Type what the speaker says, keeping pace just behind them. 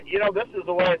this is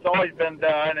the way it's always been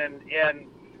done, and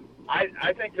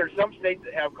I think there's some states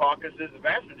that have caucuses. The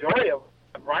vast majority of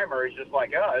primaries, just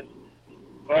like us.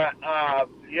 But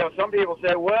some people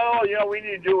say, well, we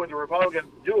need to do with the Republicans,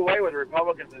 do away with the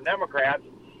Republicans and Democrats,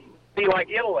 be like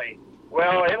Italy.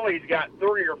 Well, Italy's got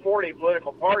 30 or 40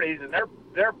 political parties, and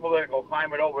their political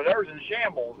climate over there is in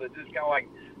shambles. It's just kind of like,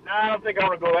 I don't think I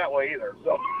want to go that way either.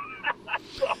 So,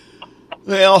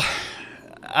 well,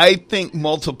 I think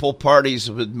multiple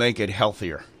parties would make it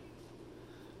healthier.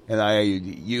 And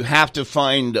you have to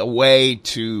find a way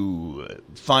to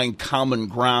find common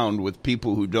ground with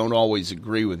people who don't always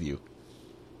agree with you,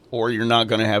 or you're not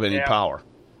going to have any power.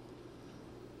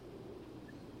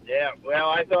 Yeah, well,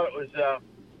 I thought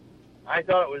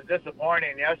it was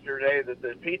disappointing yesterday that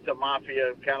the pizza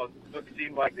mafia kind of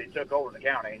seemed like they took over the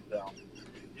county. So,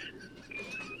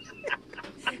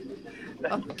 okay,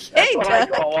 that's what I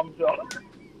call them. So.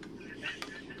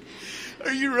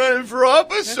 Are you running for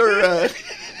office or? No,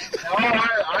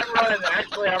 I'm running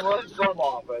from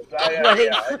office.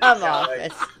 Running from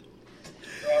office.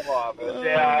 From office.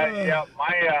 Yeah.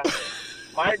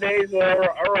 My days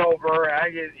are over.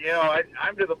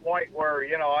 I'm to the point where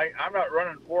I'm not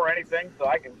running for anything, so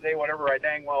I can say whatever I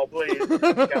dang well please. It's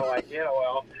kind of like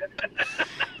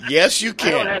Yes, you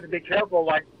can. I don't have to be careful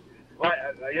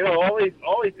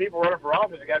all these people running for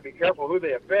office. You got to be careful who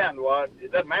they offend. Well,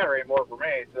 it doesn't matter anymore for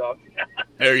me. So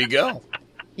there you go.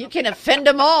 You can offend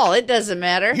them all. It doesn't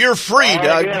matter. You're free,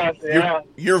 Doug. Yes, yeah.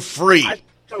 You're free. I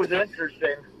thought it was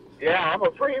interesting. Yeah, I'm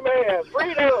a free man.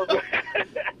 Freedom.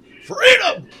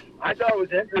 Freedom. I thought it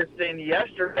was interesting.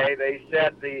 Yesterday, they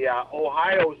said the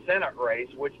Ohio Senate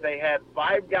race, which they had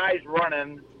 5 guys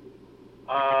running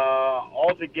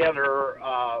altogether.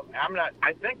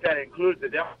 I think that includes the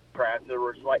Democrats. There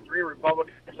was like 3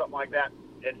 Republicans or something like that,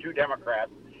 and 2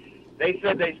 Democrats. They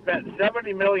said they spent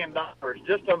 $70 million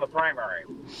just on the primary.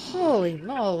 Holy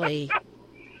moly.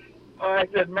 I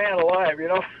said, man alive,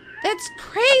 That's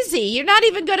crazy. You're not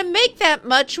even going to make that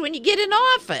much when you get in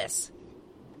office.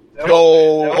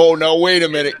 No, wait a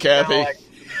minute, Kathy.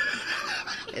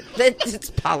 It's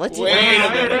politics.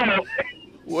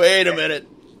 Wait a minute.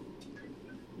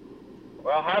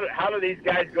 Well, how do these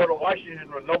guys go to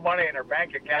Washington with no money in their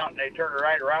bank account and they turn it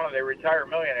right around and they retire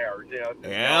millionaires?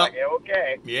 Yeah.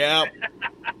 Okay. Yeah.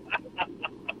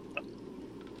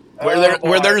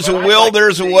 Where there's a will,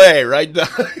 there's a way, right?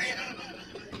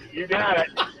 You got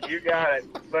it.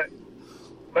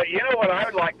 But you know what I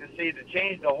would like to see to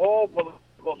change the whole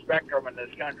political spectrum in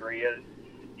this country is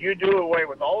you do away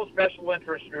with all the special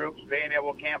interest groups being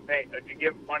able to campaign to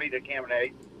give money to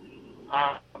candidates.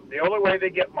 The only way they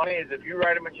get money is if you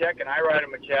write them a check and I write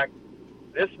them a check.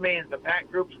 This means the PAC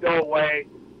groups go away,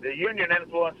 the union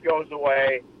influence goes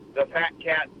away, the fat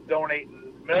cats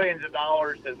donating millions of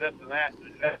dollars to this and that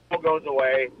all goes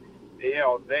away. They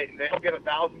don't get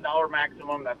 $1,000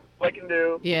 maximum. That's all they can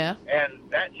do. Yeah. And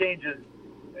that changes.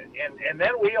 And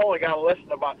then we only got to listen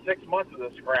to about 6 months of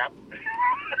this crap.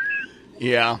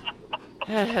 Yeah.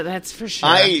 That's for sure.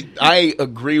 I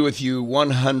agree with you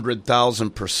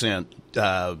 100,000%.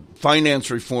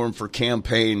 Finance reform for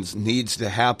campaigns needs to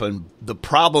happen. The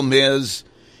problem is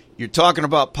you're talking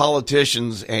about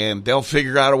politicians, and they'll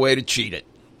figure out a way to cheat it.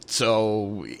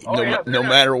 So no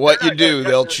matter what you do,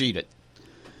 they'll cheat it.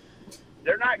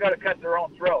 They're not going to cut their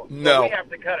own throat. No. So we have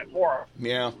to cut it for them.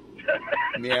 Yeah.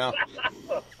 Yeah.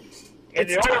 And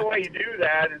the only way you do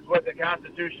that is with the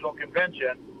Constitutional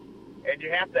Convention. And you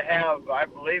have to have, I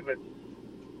believe it's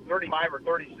 35 or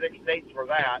 36 states for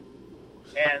that.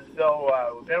 And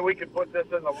so then we could put this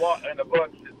in the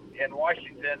books in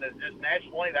Washington. It's just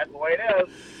nationally, that's the way it is.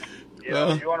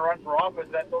 If you want to run for office,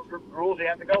 that's those rules you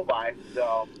have to go by.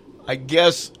 So I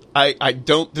guess I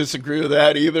don't disagree with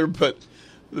that either, but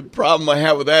the problem I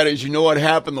have with that is, you know what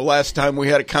happened the last time we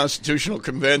had a constitutional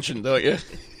convention, don't you?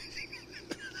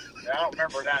 I don't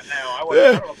remember that now. I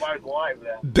don't know if I was alive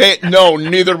then. No,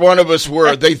 neither one of us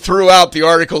were. They threw out the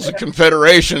Articles of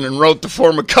Confederation and wrote the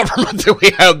form of government that we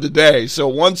have today. So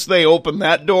once they open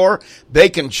that door, they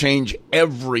can change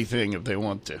everything if they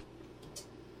want to.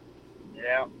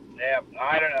 Yeah,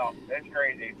 I don't know. It's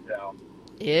crazy. So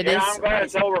it is. I'm glad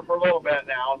it's over for a little bit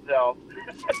now. So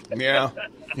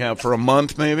yeah, for a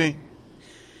month maybe.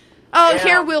 Oh,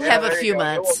 here we'll have a few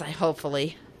months,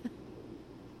 hopefully.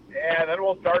 Yeah, then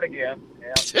we'll start again.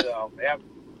 Yeah, so, yeah.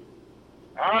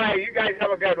 All right, you guys have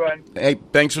a good one. Hey,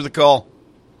 thanks for the call.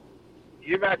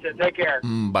 You betcha. Take care.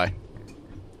 Bye.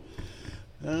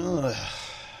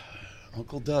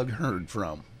 Uncle Doug heard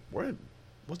from. Where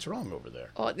What's wrong over there?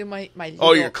 Oh, my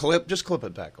Your clip. Just clip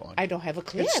it back on. I don't have a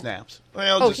clip. It snaps.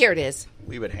 Well, just here it is.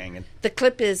 Leave it hanging. The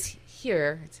clip is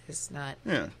here. It's not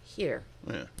here.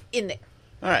 Yeah. In there.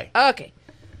 All right. Okay.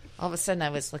 All of a sudden, I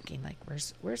was looking like,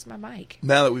 where's my mic?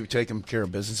 Now that we've taken care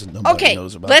of business that nobody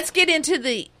knows about. Let's get into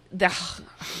the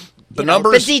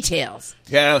numbers, the details.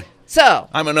 Yeah. So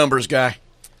I'm a numbers guy.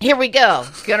 here we go.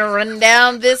 Gonna run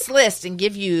down this list and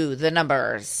give you the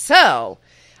numbers. So,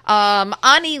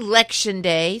 on Election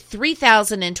Day,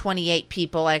 3,028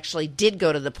 people actually did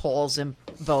go to the polls and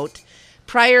vote.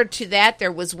 Prior to that,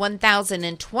 there was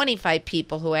 1,025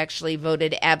 people who actually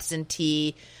voted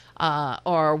absentee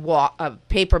or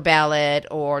paper ballot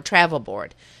or travel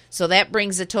board. So that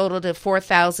brings a total to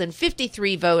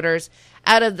 4,053 voters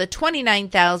out of the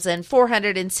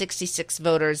 29,466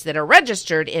 voters that are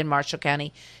registered in Marshall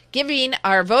County, giving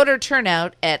our voter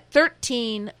turnout at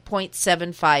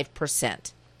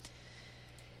 13.75%.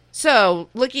 So,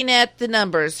 looking at the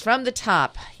numbers from the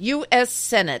top, U.S.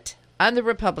 Senate on the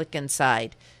Republican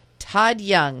side, Todd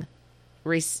Young,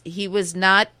 he was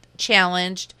not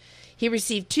challenged. He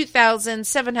received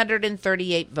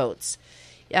 2,738 votes.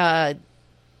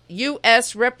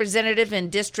 U.S. Representative in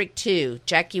District 2,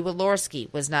 Jackie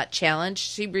Walorski, was not challenged.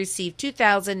 She received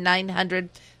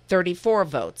 2,934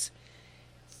 votes.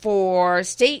 For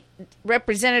State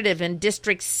Representative in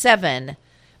District 7,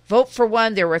 vote for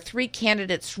one, there were 3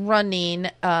 candidates running.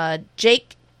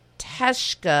 Jake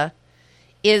Tashka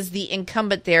is the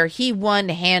incumbent there. He won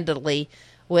handily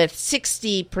with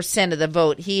 60% of the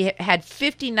vote. He had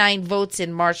 59 votes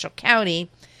in Marshall County.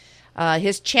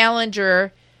 His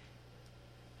challenger,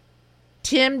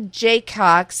 Tim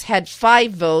Jaycox, had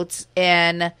 5 votes,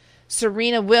 and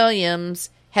Serena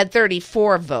Williams had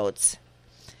 34 votes.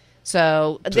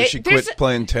 So she quit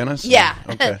playing tennis? Yeah.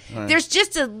 Okay. Right. There's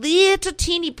just a little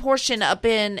teeny portion up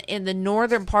in the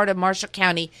northern part of Marshall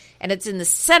County, and it's in the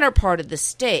center part of the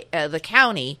state, the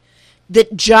county,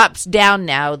 that drops down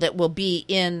now that will be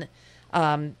in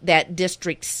that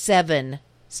District 7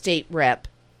 state rep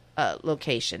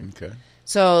location. Okay.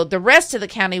 So the rest of the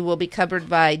county will be covered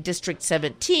by District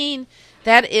 17.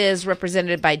 That is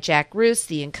represented by Jack Roos,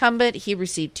 the incumbent. He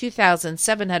received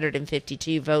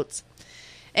 2,752 votes.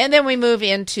 And then we move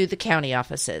into the county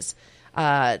offices.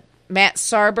 Matt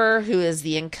Sarber, who is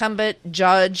the incumbent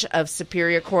judge of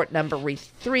Superior Court number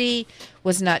 3,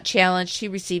 was not challenged. He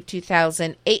received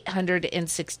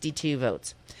 2,862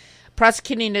 votes.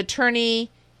 Prosecuting attorney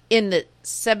in the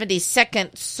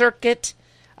 72nd Circuit,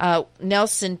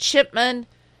 Nelson Chipman,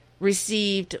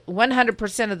 received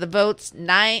 100% of the votes,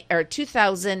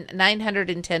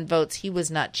 2,910 votes. He was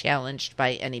not challenged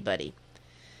by anybody.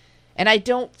 And I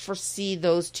don't foresee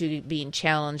those two being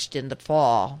challenged in the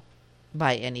fall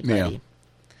by anybody.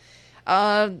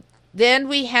 Yeah. Then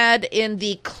we had in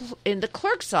the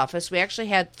clerk's office, we actually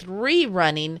had 3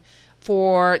 running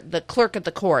for the clerk of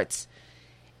the courts.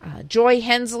 Joy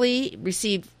Hensley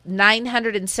received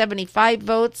 975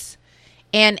 votes.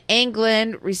 Ann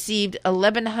Anglin received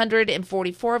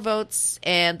 1,144 votes,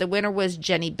 and the winner was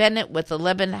Jenny Bennett with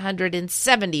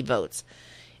 1,170 votes.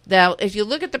 Now, if you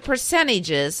look at the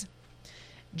percentages,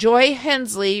 Joy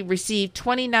Hensley received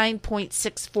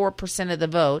 29.64% of the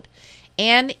vote.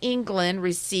 Ann Anglin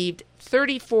received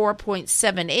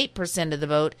 34.78% of the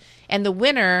vote, and the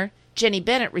winner, Jenny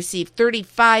Bennett, received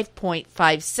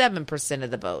 35.57%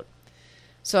 of the vote.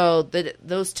 So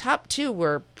those top 2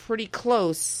 were pretty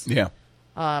close. Yeah.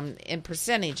 In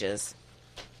percentages.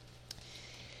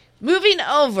 Moving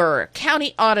over,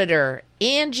 County Auditor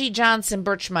Angie Johnson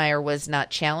Birchmeyer was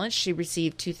not challenged. She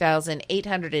received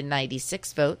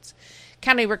 2,896 votes.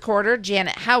 County Recorder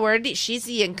Janet Howard, she's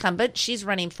the incumbent. She's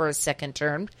running for a second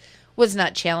term. Was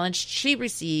not challenged. She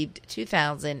received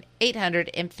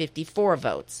 2,854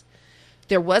 votes.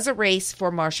 There was a race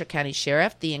for Marshall County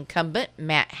Sheriff. The incumbent,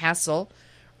 Matt Hassel,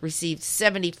 received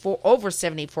over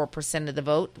 74% of the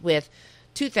vote with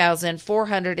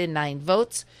 2,409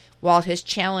 votes, while his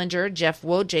challenger, Jeff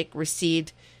Wojcik,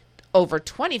 received over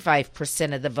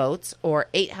 25% of the votes, or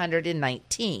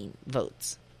 819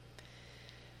 votes.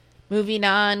 Moving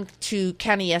on to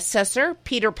County Assessor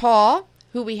Peter Paul,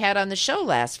 who we had on the show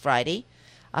last Friday,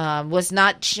 was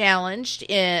not challenged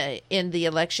in the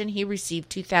election. He received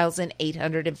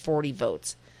 2,840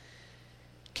 votes.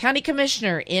 County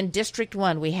Commissioner in District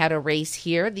 1, we had a race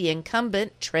here. The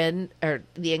incumbent Stan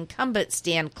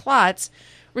Klotz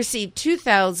received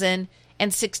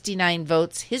 2,069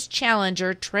 votes. His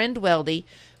challenger, Trend Weldy,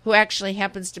 who actually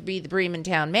happens to be the Bremen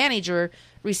Town Manager,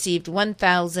 received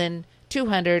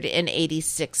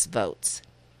 1,286 votes.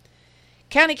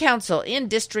 County Council in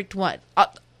District 1,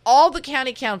 all the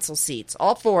County Council seats,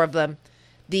 all 4 of them,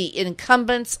 The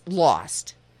incumbents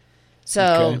lost.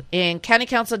 So in County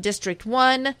Council District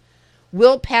 1,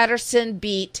 Will Patterson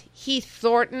beat Heath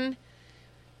Thornton.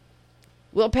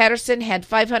 Will Patterson had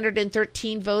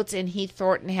 513 votes, and Heath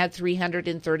Thornton had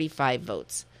 335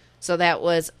 votes. So that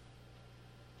was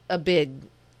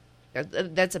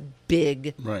that's a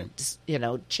big,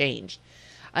 change.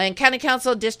 In County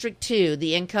Council District 2,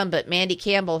 the incumbent, Mandy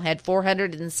Campbell, had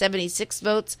 476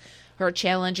 votes. Her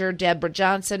challenger, Deborah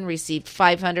Johnson, received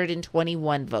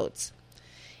 521 votes.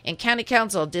 In County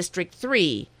Council District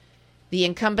 3, the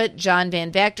incumbent, John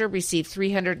Van Vactor, received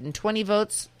 320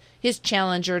 votes. His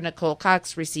challenger, Nicole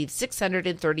Cox, received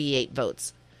 638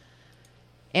 votes.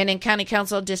 And in County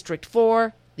Council District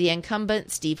 4, the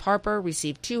incumbent, Steve Harper,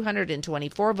 received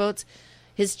 224 votes.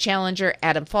 His challenger,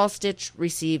 Adam Falstich,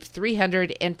 received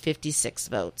 356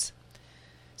 votes.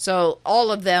 So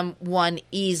all of them won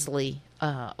easily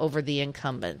over the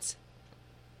incumbents.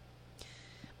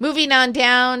 Moving on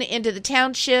down into the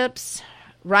townships,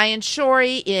 Ryan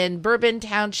Shorey in Bourbon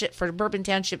Township for Bourbon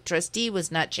Township trustee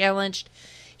was not challenged.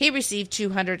 He received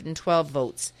 212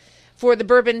 votes. For the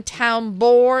Bourbon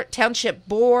Township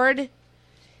Board,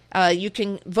 you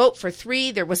can vote for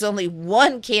 3. There was only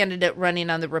one candidate running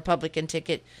on the Republican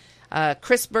ticket.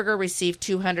 Chris Berger received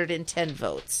 210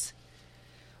 votes.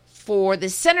 For the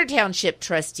Center Township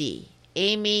trustee,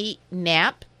 Amy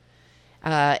Knapp,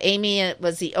 Amy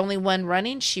was the only one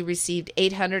running. She received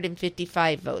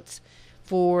 855 votes.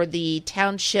 For the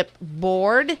Township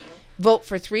Board, vote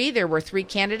for 3. There were 3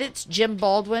 candidates. Jim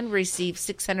Baldwin received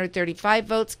 635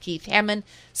 votes, Keith Hammond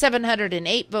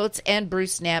 708 votes, and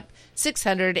Bruce Knapp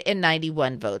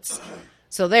 691 votes.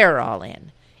 So they're all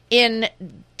in. In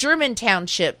German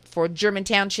Township, for German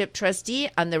Township trustee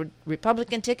on the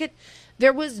Republican ticket,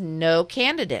 there was no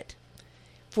candidate.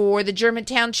 For the German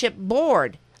Township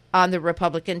Board on the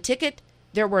Republican ticket,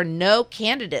 there were no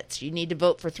candidates. You need to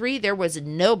vote for 3. There was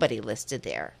nobody listed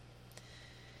there.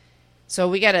 So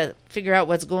we got to figure out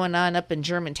what's going on up in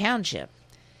German Township.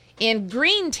 In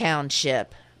Green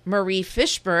Township, Marie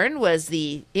Fishburne was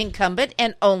the incumbent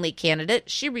and only candidate.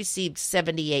 She received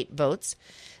 78 votes.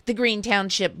 The Green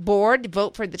Township Board,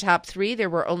 vote for the top 3. There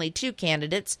were only 2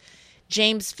 candidates.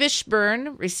 James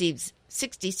Fishburne received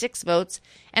 66 votes,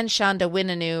 and Shonda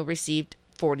Winanu received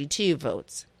 42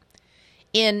 votes.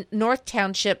 In North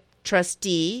Township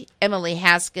trustee, Emily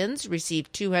Haskins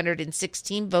received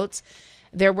 216 votes.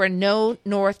 There were no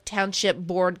North Township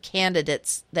Board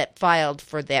candidates that filed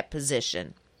for that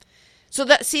position. So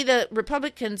the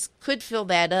Republicans could fill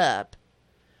that up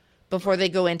before they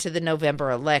go into the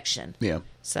November election. Yeah.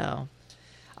 So,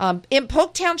 in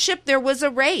Polk Township, there was a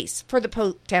race for the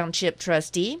Polk Township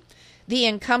trustee. The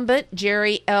incumbent,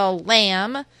 Jerry L.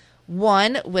 Lamb,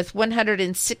 won with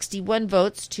 161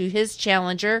 votes to his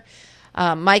challenger,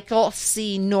 Michael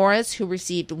C. Norris, who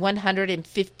received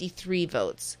 153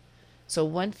 votes. So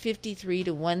 153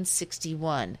 to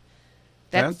 161.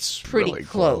 That's pretty really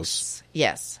close.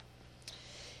 Yes.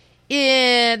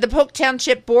 In the Polk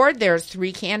Township Board, there's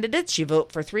 3 candidates. You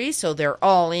vote for 3, so they're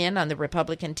all in on the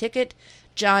Republican ticket.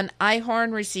 John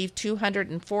Ihorn received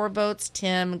 204 votes.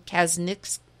 Tim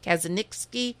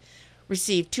Kazanicki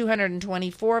received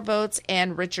 224 votes,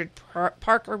 and Richard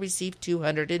Parker received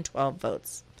 212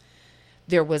 votes.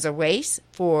 There was a race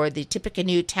for the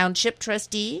Tippecanoe Township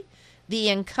trustee. The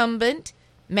incumbent,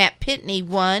 Matt Pitney,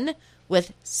 won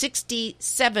with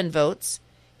 67 votes.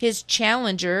 His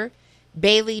challenger,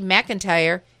 Bailey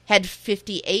McIntyre, had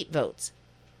 58 votes.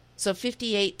 So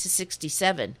 58 to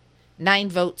 67. 9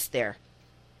 votes there.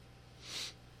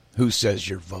 Who says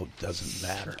your vote doesn't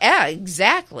matter? Yeah,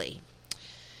 exactly.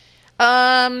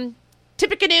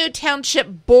 Tippecanoe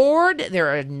Township Board, there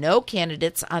are no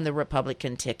candidates on the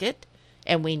Republican ticket,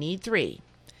 and we need 3.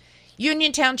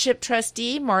 Union Township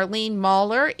trustee Marlene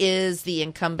Mahler is the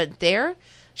incumbent there.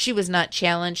 She was not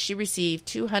challenged. She received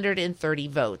 230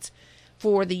 votes.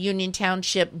 For the Union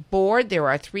Township Board, there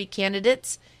are 3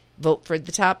 candidates. Vote for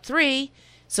the top 3,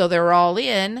 so they're all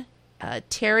in.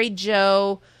 Terry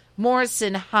Jo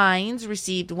Morrison Hines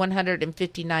received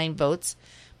 159 votes.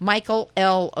 Michael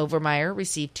L. Overmeyer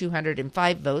received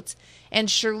 205 votes,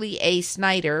 and Shirley A.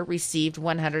 Snyder received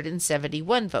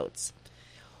 171 votes.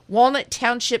 Walnut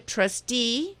Township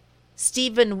trustee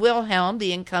Stephen Wilhelm,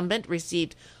 the incumbent,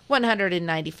 received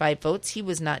 195 votes. He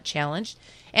was not challenged.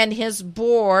 And his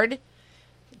board,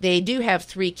 they do have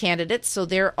 3 candidates, so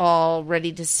they're all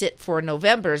ready to sit for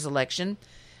November's election.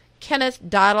 Kenneth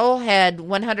Dottle had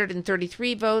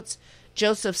 133 votes,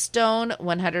 Joseph Stone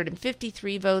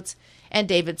 153 votes, and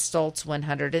David Stoltz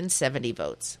 170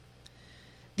 votes.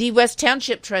 The West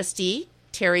Township trustee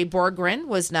Terry Borgren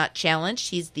was not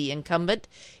challenged. He's the incumbent.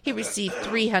 He received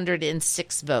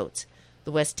 306 votes.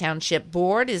 The West Township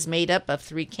Board is made up of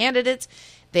 3 candidates.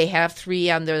 They have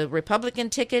 3 on the Republican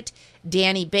ticket.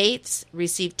 Danny Bates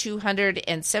received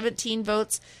 217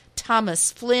 votes.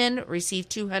 Thomas Flynn received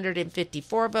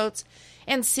 254 votes.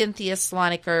 And Cynthia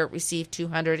Sloniker received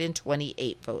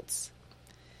 228 votes.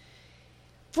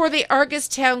 For the Argus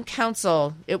Town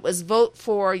Council, it was vote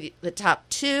for the top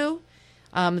 2.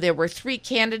 There were 3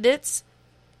 candidates,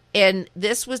 and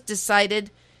this was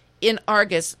decided in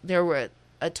Argus. There were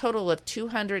a total of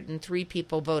 203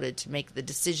 people voted to make the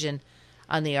decision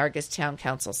on the Argus Town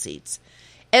Council seats.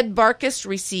 Ed Barkus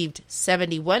received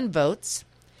 71 votes.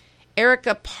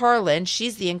 Erica Parlin,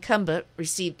 she's the incumbent,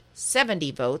 received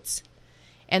 70 votes.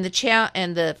 And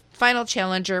the final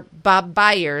challenger, Bob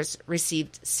Byers,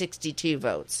 received 62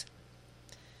 votes.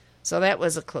 So that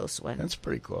was a close one. That's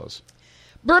pretty close.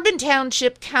 Bourbon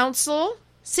Township Council,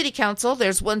 City Council,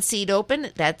 there's 1 seat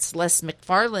open. That's Les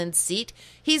McFarland's seat.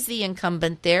 He's the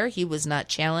incumbent there. He was not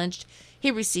challenged. He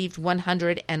received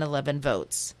 111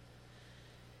 votes.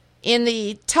 In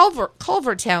the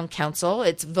Culver Town Council,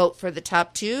 it's vote for the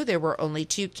top 2. There were only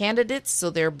 2 candidates,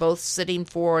 so they're both sitting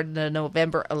for the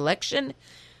November election.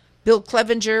 Bill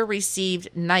Clevenger received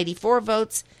 94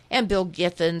 votes, and Bill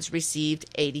Githens received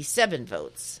 87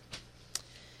 votes.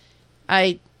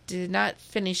 I did not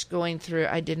finish going through.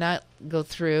 I did not go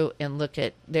through and look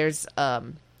at. There's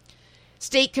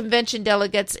state convention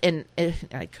delegates, and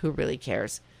like, who really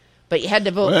cares? But you had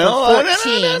to vote for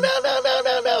 14.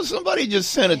 No. Somebody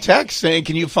just sent a text saying,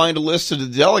 can you find a list of the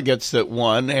delegates that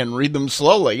won and read them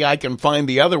slowly? I can find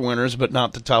the other winners, but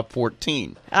not the top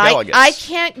 14 delegates. I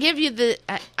can't give you the...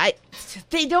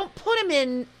 they don't put them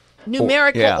in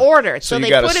numerical order. So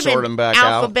they put them in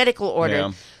alphabetical order.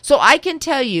 Yeah. So I can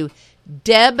tell you,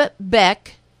 Deb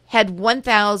Beck had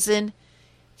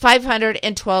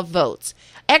 1,512 votes.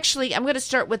 Actually, I'm going to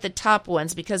start with the top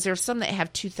ones because there are some that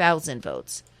have 2,000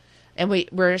 votes. And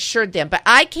we're assured them. But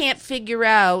I can't figure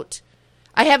out.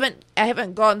 I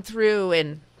haven't gone through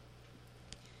and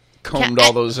combed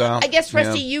all those out. I guess,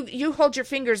 Rusty, you hold your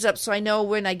fingers up so I know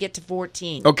when I get to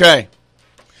 14. Okay.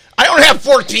 I don't have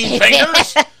 14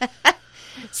 fingers.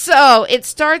 So it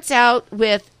starts out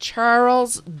with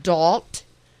Charles Dalt.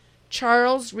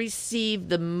 Charles received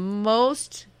the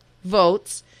most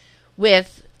votes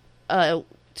with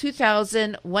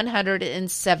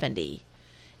 2,170.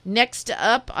 Next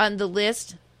up on the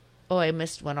list, I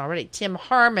missed one already. Tim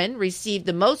Harmon received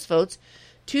the most votes,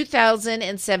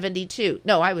 2,072.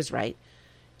 No, I was right.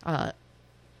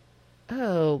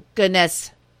 Oh, goodness.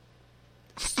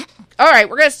 All right,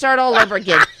 we're going to start all over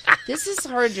again. This is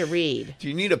hard to read. Do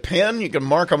you need a pen? You can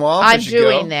mark them off. I'm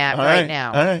doing that right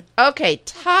now. All right. Okay,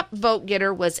 top vote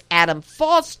getter was Adam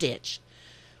Fallstitch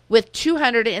with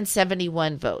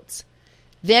 271 votes.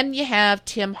 Then you have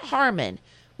Tim Harmon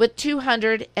with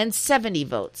 270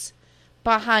 votes.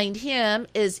 Behind him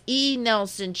is E.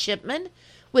 Nelson Shipman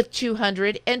with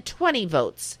 220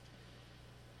 votes.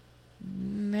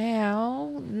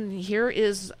 Now, here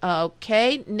is,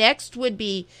 next would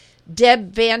be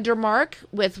Deb Vandermark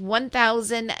with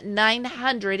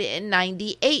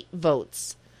 1,998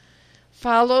 votes.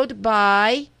 Followed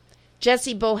by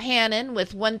Jesse Bohannon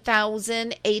with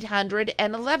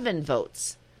 1,811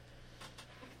 votes.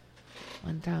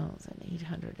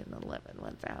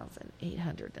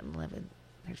 1,811.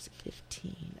 There's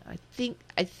 15. I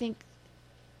think.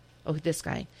 Oh, this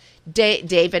guy.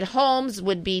 David Holmes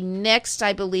would be next,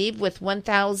 I believe, with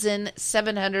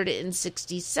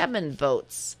 1,767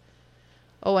 votes.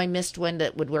 Oh, I missed one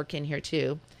that would work in here,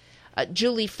 too.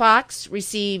 Julie Fox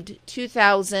received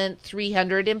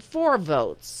 2,304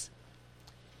 votes.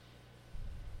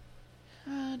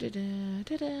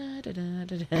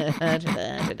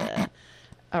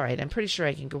 All right, I'm pretty sure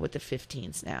I can go with the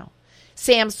 15s now.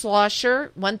 Sam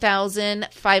Slosher,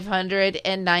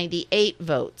 1,598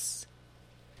 votes.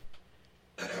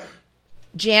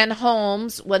 Jan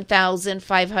Holmes,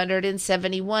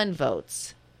 1,571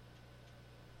 votes.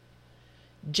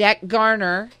 Jack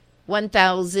Garner,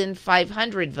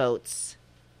 1,500 votes.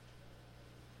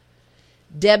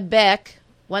 Deb Beck,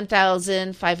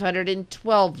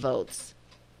 1,512 votes.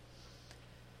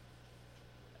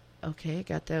 Okay, I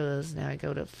got those. Now I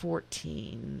go to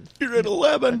 14. You're at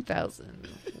 11.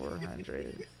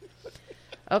 1,400.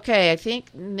 Okay, I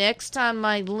think next on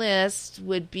my list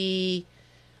would be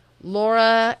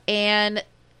Laura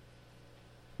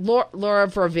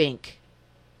Vervink.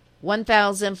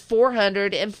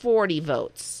 1,440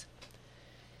 votes.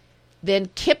 Then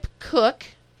Kip Cook,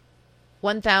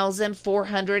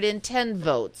 1,410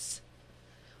 votes.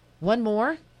 One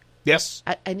more. Yes.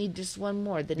 I need just one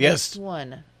more. The Yes. next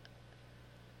one.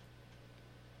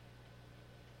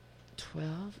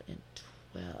 12 and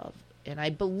 12. And I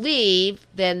believe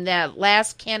then that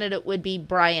last candidate would be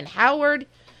Brian Howard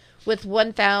with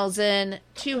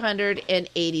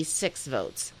 1,286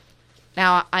 votes.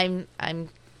 Now, I'm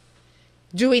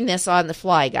doing this on the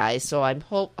fly, guys, so I'm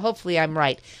hopefully I'm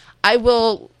right. I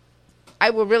will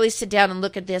really sit down and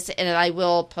look at this, and I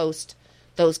will post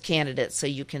those candidates so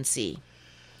you can see.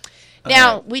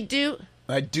 Now,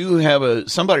 I do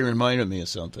have somebody reminded me of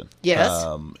something. Yes.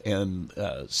 And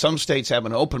some states have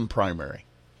an open primary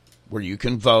where you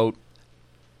can vote,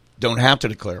 don't have to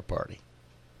declare a party.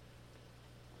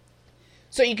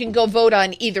 So you can go vote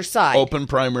on either side. Open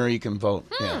primary, you can vote.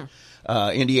 Yeah.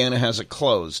 Indiana has it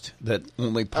closed that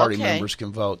only party members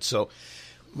can vote. So,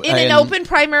 in an open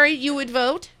primary, you would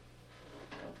vote?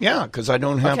 Yeah, because I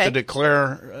don't have to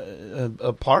declare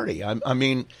a party. I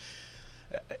mean,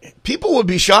 people would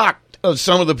be shocked of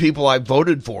some of the people I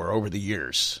voted for over the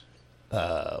years.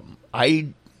 I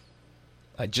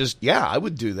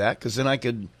would do that because then I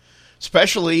could,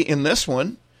 especially in this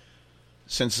one,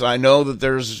 since I know that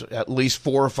there's at least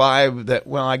 4 or 5 that,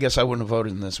 well, I guess I wouldn't have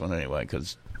voted in this one anyway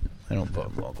because I don't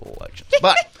vote in local elections.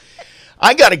 But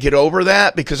I got to get over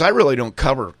that because I really don't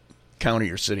cover county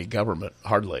or city government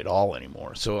hardly at all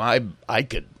anymore. So I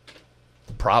could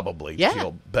probably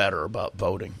feel better about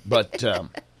voting. But so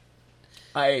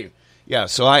I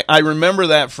remember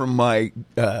that from my,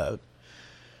 I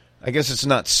guess it's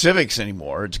not civics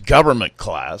anymore. It's government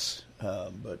class.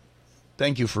 But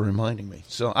thank you for reminding me.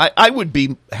 So I would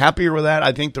be happier with that.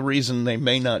 I think the reason they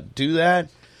may not do that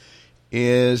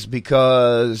is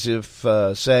because if,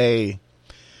 say,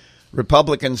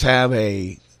 Republicans have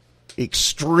a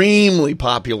extremely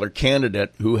popular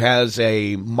candidate who has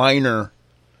a minor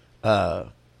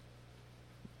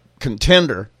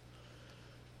contender,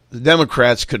 the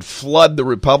Democrats could flood the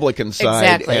Republican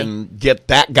side and get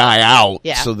that guy out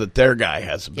so that their guy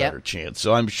has a better chance.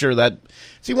 So I'm sure that,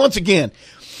 see, once again,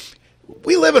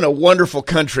 we live in a wonderful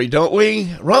country, don't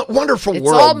we? Wonderful world.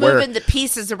 It's all moving the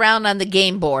pieces around on the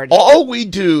game board. All we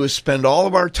do is spend all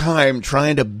of our time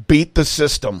trying to beat the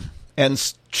system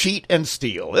and cheat and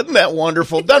steal. Isn't that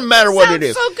wonderful? Doesn't matter what it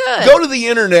is. So good. Go to the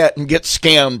internet and get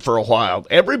scammed for a while.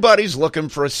 Everybody's looking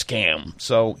for a scam.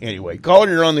 So anyway, caller,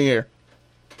 you're on the air.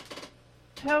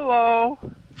 Hello.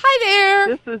 Hi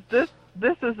there.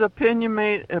 This is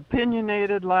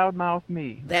opinionated loudmouth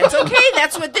me. That's okay.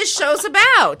 That's what this show's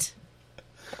about.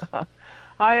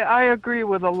 I agree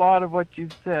with a lot of what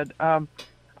you've said.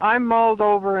 I mulled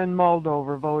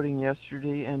over voting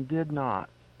yesterday and did not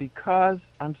because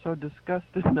I'm so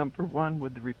disgusted, number one,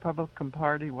 with the Republican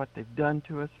Party, what they've done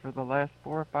to us for the last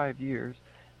 4 or 5 years.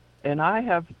 And I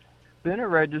have been a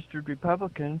registered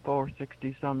Republican for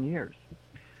 60-some years.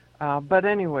 But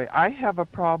anyway, I have a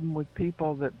problem with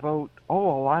people that vote,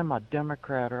 oh, I'm a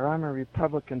Democrat or I'm a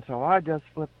Republican, so I just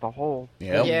flip the whole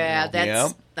thing. Yeah,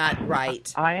 that's not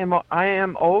right. I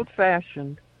am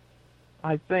old-fashioned.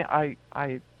 I think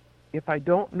if I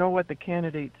don't know what the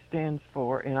candidate stands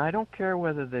for, and I don't care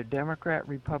whether they're Democrat,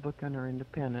 Republican, or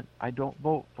Independent, I don't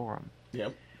vote for them.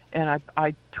 Yep. And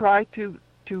I try to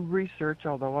research,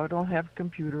 although I don't have a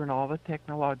computer and all the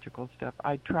technological stuff.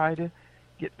 I try to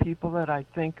get people that I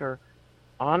think are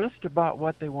honest about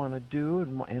what they want to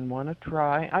do and want to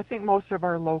try. I think most of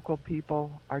our local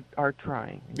people are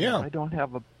trying. Yeah. I don't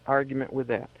have an argument with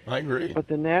that. I agree. But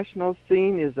the national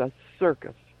scene is a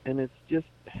circus, and it's just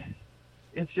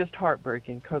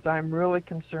heartbreaking because I'm really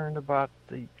concerned about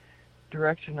the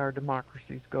direction our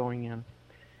democracy is going in.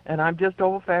 And I'm just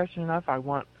old-fashioned enough. I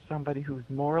want somebody who's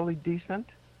morally decent.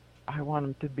 I want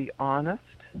them to be honest.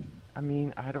 I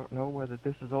mean, I don't know whether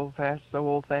this is so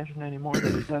old-fashioned anymore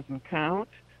that it doesn't count.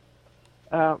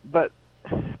 But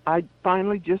I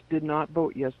finally just did not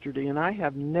vote yesterday, and I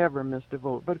have never missed a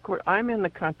vote. But, of course, I'm in the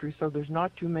country, so there's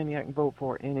not too many I can vote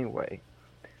for anyway.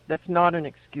 That's not an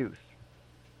excuse.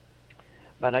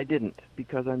 But I didn't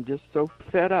because I'm just so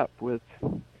fed up with...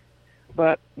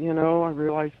 But, you know, I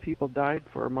realize people died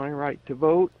for my right to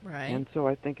vote, and so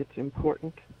I think it's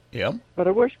important. Yeah. But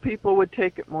I wish people would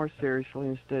take it more seriously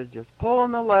instead of just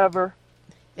pulling the lever,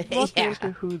 look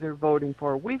into who they're voting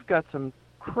for. We've got some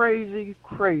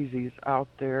crazies out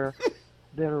there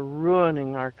that are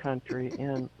ruining our country,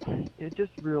 and it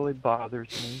just really bothers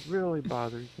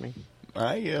me.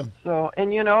 So,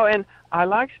 and you know, and I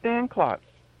like Stan Klotz,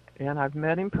 and I've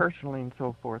met him personally and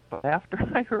so forth, but after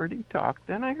I heard him talk,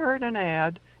 then I heard an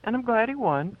ad, and I'm glad he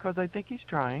won, because I think he's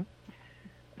trying.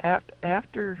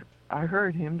 After I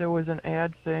heard him, there was an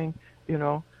ad saying, you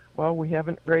know, well, we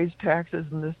haven't raised taxes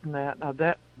and this and that. Now,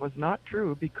 that was not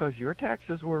true because your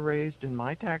taxes were raised and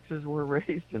my taxes were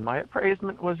raised and my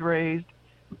appraisement was raised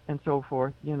and so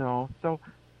forth, So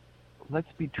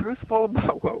let's be truthful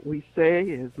about what we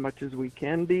say as much as we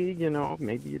can be,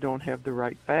 Maybe you don't have the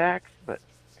right facts, but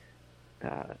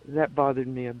that bothered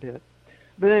me a bit.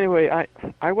 But anyway,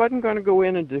 I wasn't going to go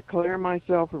in and declare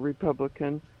myself a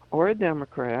Republican or a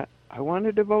Democrat. I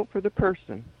wanted to vote for the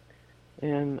person.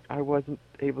 And I wasn't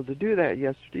able to do that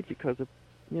yesterday because of,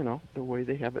 the way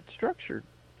they have it structured.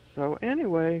 So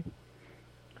anyway,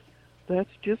 that's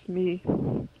just me.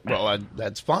 Well,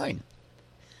 that's fine.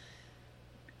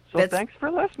 So thanks for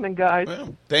listening, guys.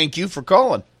 Well, thank you for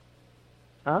calling.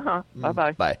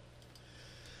 Bye-bye. Bye.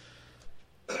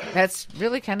 That's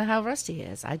really kind of how Rusty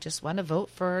is. I just want to vote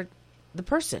for the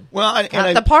person, well,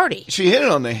 not the party. She hit it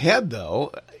on the head,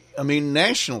 though. I mean,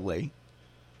 nationally,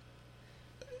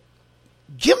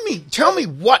 tell me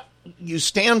what you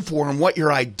stand for and what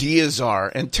your ideas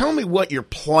are, and tell me what your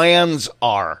plans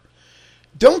are.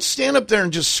 Don't stand up there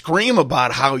and just scream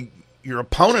about how your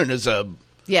opponent is a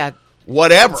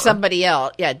whatever. Somebody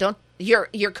else. Yeah, don't.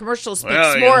 Your commercial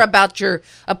speaks more about your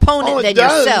opponent than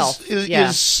yourself.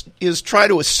 Is try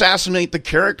to assassinate the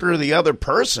character of the other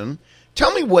person.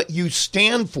 Tell me what you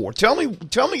stand for. Tell me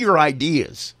your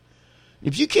ideas.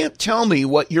 If you can't tell me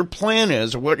what your plan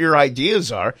is or what your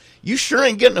ideas are, you sure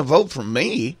ain't getting a vote from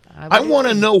me. I want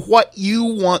to know what you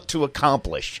want to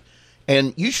accomplish.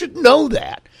 And you should know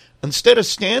that instead of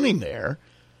standing there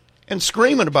and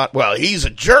screaming about, well, he's a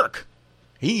jerk.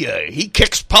 He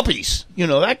kicks puppies,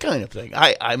 that kind of thing.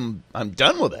 I'm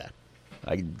done with that.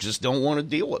 I just don't want to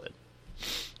deal with it.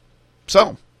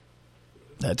 So,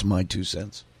 that's my 2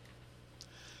 cents.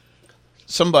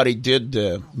 Somebody did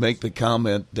make the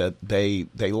comment that they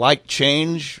like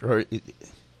change,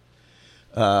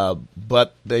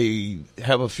 but they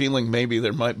have a feeling maybe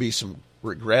there might be some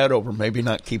regret over maybe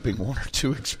not keeping 1 or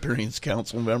 2 experienced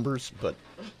council members. But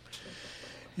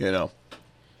I don't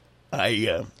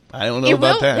know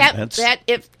about that.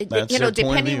 That's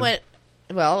depending what.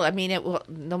 Well, I mean, it will.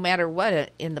 No matter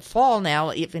what, in the fall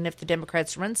now, even if the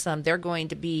Democrats run some, they're going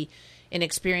to be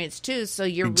inexperienced too. So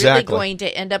you're really going to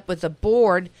end up with a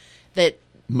board that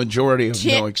majority of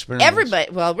no experience.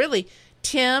 Everybody, well, really,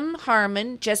 Tim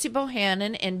Harmon, Jesse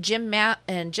Bohannon, and Jim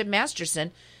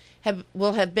Masterson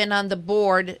will have been on the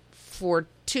board for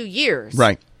 2 years,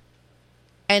 right?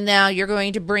 And now you're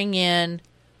going to bring in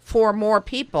 4 more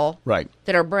people, right,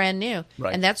 that are brand new,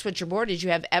 right. And that's what your board is.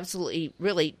 You have absolutely,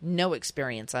 really no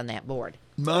experience on that board.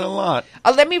 Not a lot.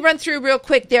 Let me run through real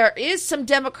quick. There is some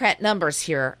Democrat numbers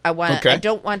here. I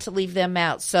don't want to leave them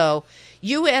out. So,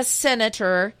 U.S.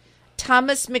 Senator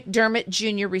Thomas McDermott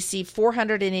Jr. received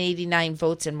 489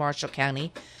 votes in Marshall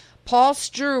County. Paul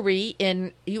Strury,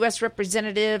 in U.S.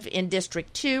 Representative in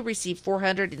District 2, received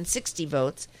 460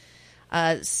 votes.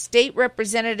 State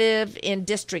Representative in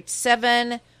District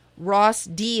 7, Ross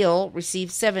Deal,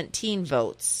 received 17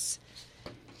 votes.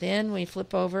 Then we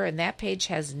flip over, and that page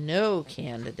has no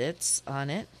candidates on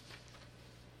it.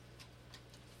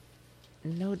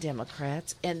 No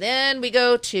Democrats. And then we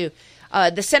go to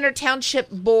the Center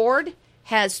Township Board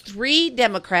has 3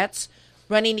 Democrats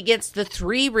running against the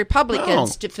 3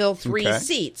 Republicans to fill 3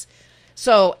 seats.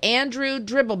 So Andrew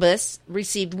Dribblebus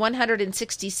received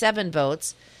 167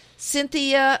 votes.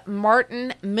 Cynthia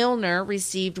Martin Milner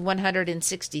received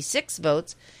 166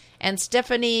 votes. And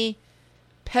Stephanie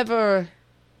Peverell.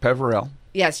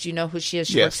 Yes, you know who she is.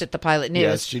 She works at the Pilot News.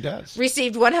 Yes, she does.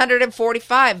 Received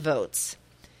 145 votes.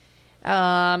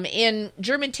 In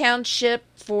German Township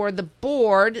for the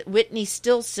board, Whitney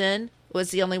Stilson was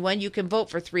the only one. You can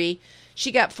vote for 3.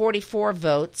 She got 44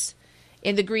 votes.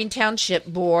 In the Green Township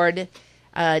board,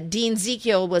 Dean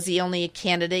Zekiel was the only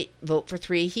candidate. Vote for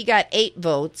 3. He got 8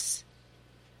 votes.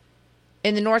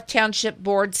 In the North Township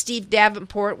board, Steve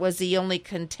Davenport was the only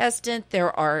contestant.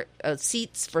 There are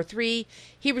seats for 3.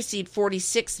 He received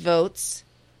 46 votes.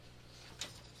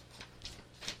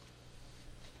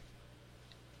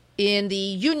 In the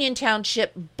Union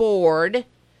Township board,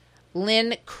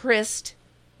 Lynn Christ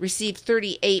received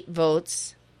 38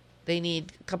 votes. They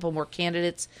need a couple more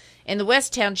candidates. In the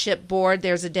West Township board,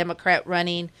 there's a Democrat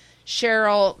running,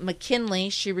 Cheryl McKinley.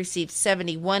 She received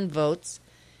 71 votes.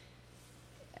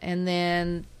 And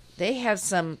then they have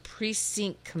some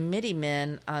precinct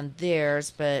committeemen on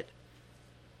theirs, but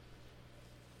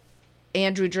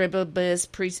Andrew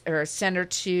Dribblebus, Center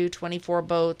 2, 24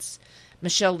 votes.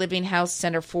 Michelle Livinghouse,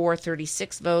 Center 4,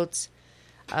 36 votes.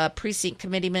 Precinct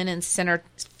committeeman in Center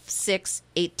 6,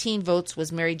 18 votes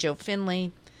was Mary Jo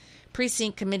Finley.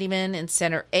 Precinct committeeman in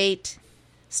Center 8,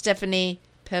 Stephanie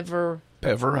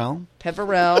Peverell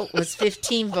was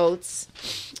 15 votes.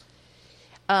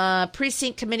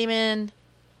 Precinct Committeeman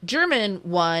German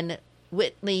won.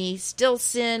 Whitley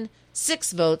Stilson,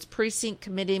 6 votes. Precinct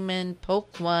Committeeman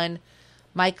Polk won.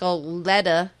 Michael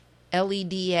Leda,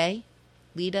 Leda.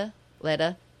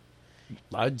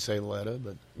 I'd say Leda,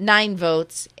 but 9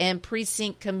 votes. And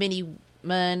Precinct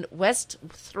Committeeman West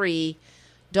 3,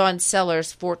 Dawn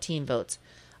Sellers, 14 votes.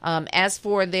 As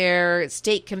for their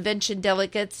state convention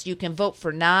delegates, you can vote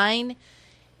for 9.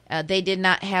 They did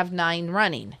not have 9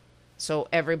 running, so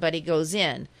everybody goes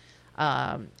in.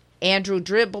 Andrew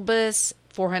Dribblebus,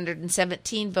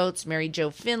 417 votes. Mary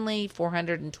Jo Finley,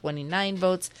 429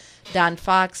 votes. Don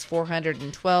Fox,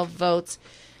 412 votes.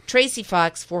 Tracy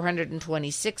Fox,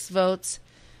 426 votes.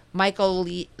 Michael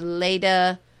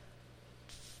Leda,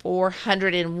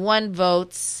 401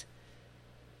 votes.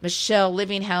 Michelle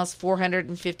Livinghouse,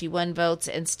 451 votes.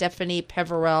 And Stephanie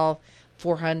Peverell,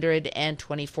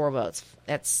 424 votes.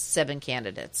 That's 7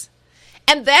 candidates.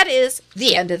 And that is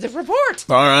the end of the report.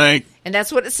 All right. And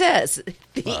that's what it says.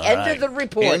 The end of the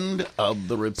report. End of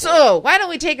the report. So, why don't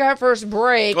we take our first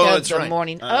break of the right.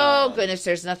 morning? Oh, goodness,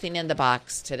 there's nothing in the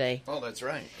box today. Oh, that's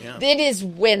right. Yeah. It is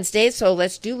Wednesday, so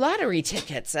let's do lottery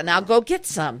tickets, and I'll go get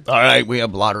some. All right, we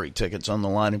have lottery tickets on the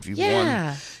line. If you've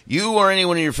Yeah. won, you or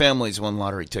anyone in your family has won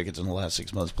lottery tickets in the last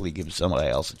 6 months, please give somebody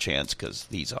else a chance because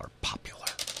these are popular.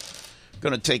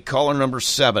 Going to take caller number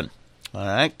 7. All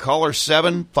right, caller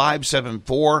 7,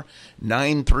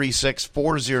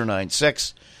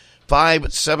 574-936-4096.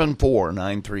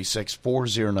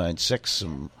 574-936-4096.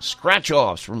 Some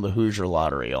scratch-offs from the Hoosier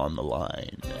Lottery on the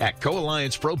line. At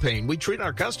Co-Alliance Propane, we treat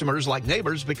our customers like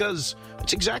neighbors because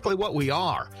it's exactly what we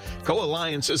are.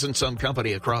 Co-Alliance isn't some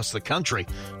company across the country.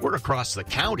 We're across the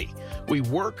county. We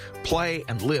work, play,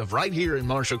 and live right here in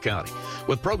Marshall County.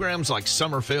 With programs like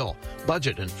Summer Fill,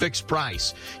 Budget, and Fixed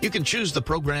Price, you can choose the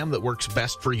program that works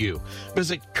best for you.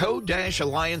 Visit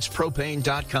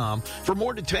co-alliancepropane.com for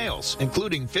more details,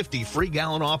 including 50 free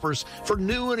gallon offers for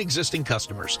new and existing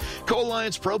customers.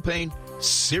 Co-Alliance Propane,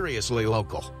 seriously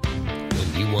local.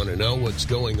 When you want to know what's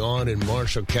going on in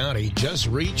Marshall County, just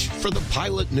reach for the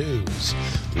Pilot News.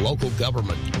 Local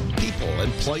government, people,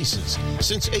 and places.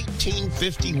 Since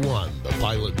 1851, the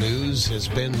Pilot News has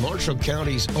been Marshall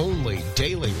County's only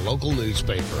daily local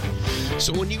newspaper.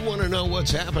 So when you want to know what's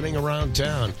happening around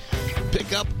town,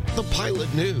 pick up the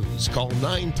Pilot News. Call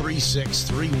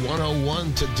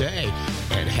 936-3101 today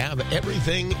and have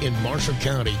everything in Marshall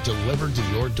County delivered to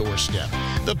your doorstep.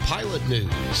 The Pilot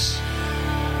News.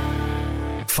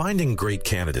 Finding great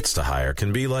candidates to hire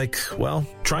can be like, well,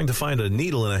 trying to find a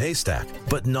needle in a haystack,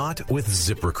 but not with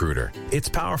ZipRecruiter. Its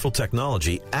powerful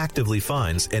technology actively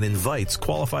finds and invites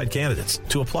qualified candidates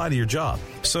to apply to your job.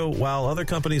 So while other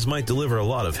companies might deliver a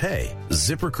lot of hay,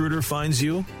 ZipRecruiter finds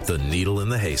you the needle in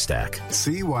the haystack.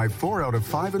 See why 4 out of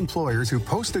 5 employers who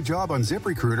post a job on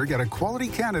ZipRecruiter get a quality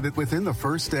candidate within the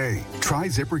first day. Try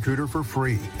ZipRecruiter for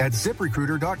free at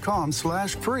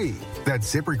ZipRecruiter.com/free.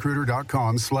 That's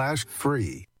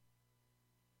ZipRecruiter.com/free.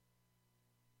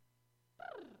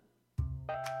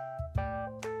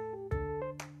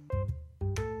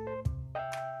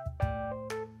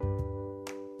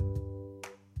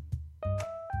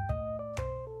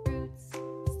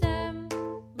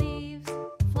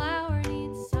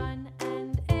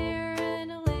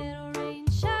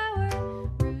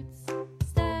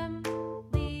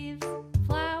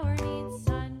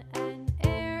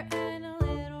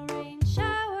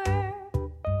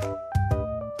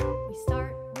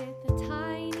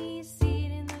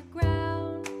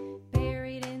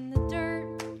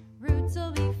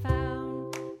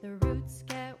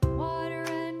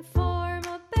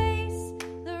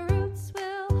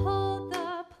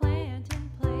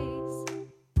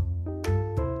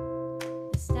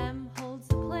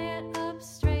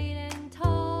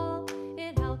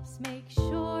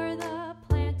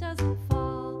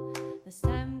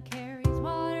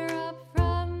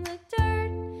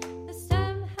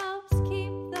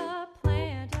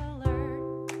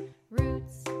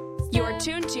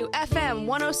 Tuned to FM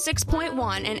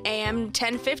 106.1 and AM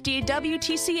 1050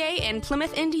 WTCA in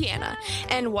Plymouth, Indiana.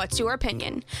 And what's your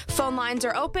opinion? Phone lines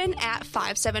are open at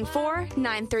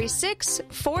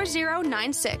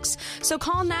 574-936-4096. So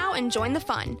call now and join the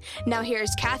fun. Now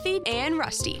here's Kathy and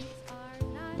Rusty.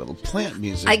 Little plant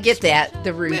music. I get that.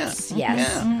 The roots. Yeah.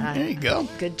 Yes. Yeah. There you go.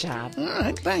 Good job. All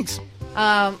right. Thanks.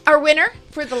 Our winner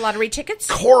for the lottery tickets?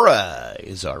 Cora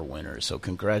is our winner. So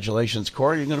congratulations,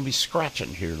 Cora. You're going to be scratching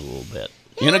here in a little bit.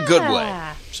 Yeah, in a good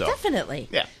way. So definitely.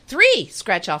 Yeah. 3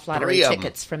 scratch-off lottery 3 of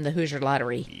tickets from the Hoosier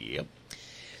Lottery. Yep.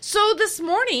 So this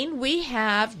morning we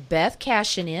have Beth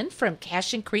Cashin in from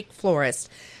Cashin Creek Florist.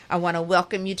 I want to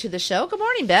welcome you to the show. Good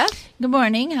morning, Beth. Good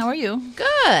morning. How are you?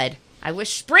 Good. I wish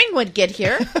spring would get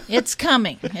here. It's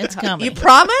coming. It's coming. You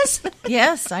promise?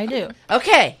 Yes, I do.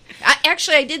 Okay.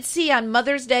 I did see on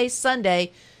Mother's Day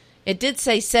Sunday, it did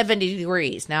say 70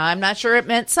 degrees. Now, I'm not sure it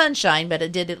meant sunshine, but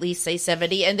it did at least say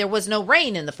 70, and there was no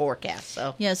rain in the forecast.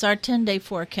 So yes, our 10-day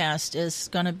forecast is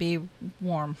going to be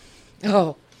warm.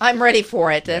 Oh, I'm ready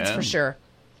for it. That's for sure.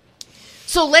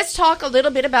 So let's talk a little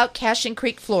bit about Cashin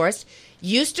Creek Florist.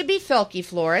 Used to be Felke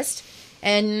Florist,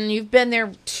 and you've been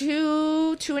there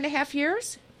two and a half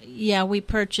years? Yeah, we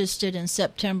purchased it in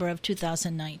September of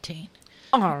 2019.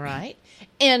 All right.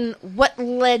 And what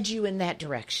led you in that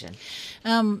direction?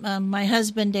 My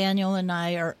husband Daniel and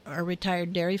I are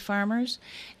retired dairy farmers,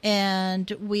 and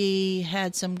we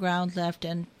had some ground left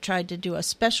and tried to do a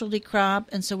specialty crop,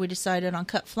 and so we decided on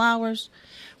cut flowers.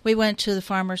 We went to the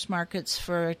farmers markets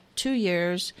for 2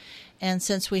 years, and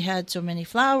since we had so many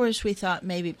flowers, we thought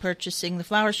maybe purchasing the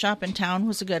flower shop in town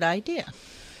was a good idea.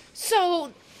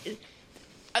 So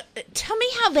tell me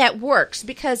how that works,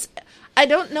 because I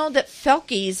don't know that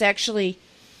Felke's actually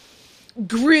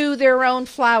grew their own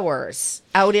flowers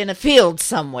out in a field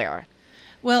somewhere.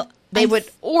 Well, they would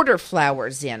order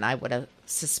flowers in, I would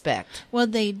suspect. Well,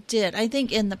 they did. I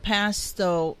think in the past,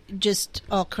 though, just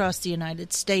all across the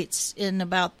United States, in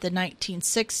about the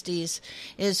 1960s,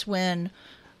 is when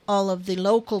all of the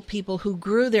local people who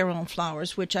grew their own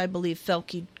flowers, which I believe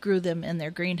Felke grew them in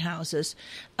their greenhouses,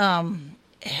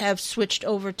 have switched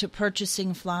over to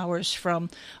purchasing flowers from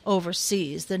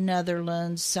overseas, the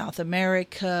Netherlands, South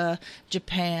America,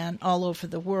 Japan, all over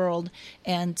the world.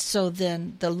 And so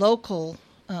then the local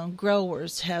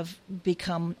growers have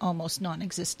become almost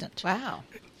non-existent. Wow.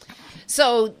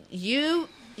 So you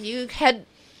had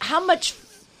how much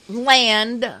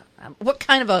land, what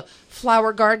kind of a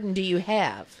flower garden do you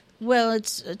have? Well,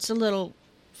 it's a little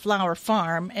flower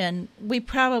farm, and we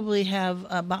probably have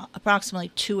about approximately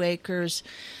 2 acres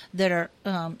that are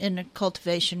in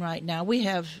cultivation right now. We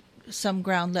have some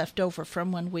ground left over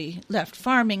from when we left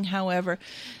farming. However,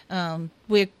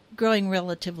 we're growing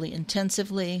relatively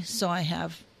intensively, so I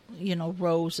have,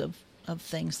 rows of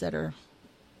things that are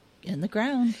in the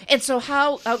ground. And so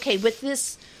with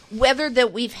this weather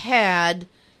that we've had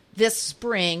this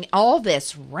spring, all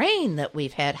this rain that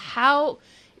we've had, how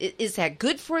is that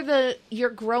good for your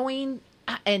growing?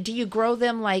 And do you grow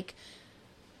them like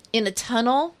in a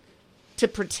tunnel to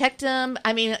protect them?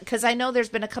 I mean, because I know there's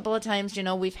been a couple of times,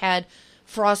 we've had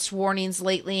frost warnings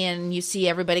lately, and you see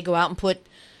everybody go out and put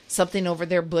something over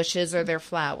their bushes or their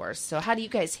flowers. So how do you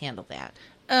guys handle that?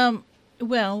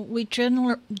 Well, we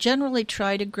generally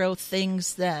try to grow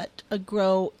things that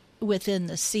grow within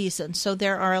the season. So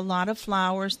there are a lot of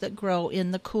flowers that grow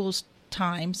in the coolest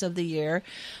times of the year,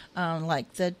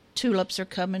 like the tulips are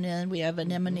coming in. We have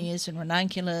anemones and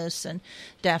ranunculus and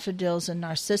daffodils and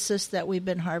narcissus that we've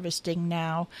been harvesting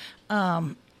now.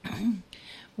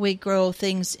 We grow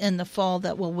things in the fall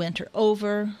that will winter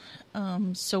over.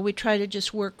 So we try to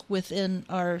just work within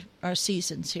our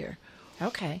seasons here.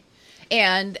 Okay.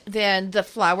 And then the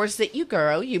flowers that you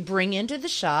grow, you bring into the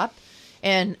shop,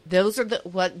 and those are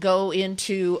what go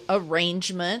into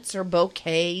arrangements or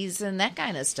bouquets and that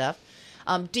kind of stuff.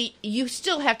 Do you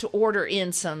still have to order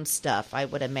in some stuff, I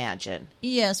would imagine?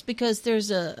 Yes, because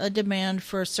there's a demand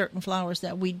for certain flowers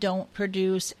that we don't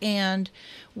produce, and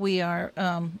we are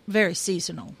very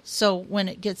seasonal. So when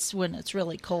it's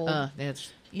really cold,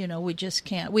 we just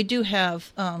can't. We do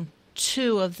have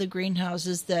 2 of the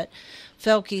greenhouses that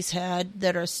Felke's had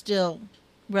that are still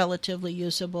relatively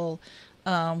usable.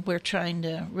 We're trying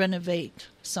to renovate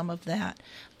some of that.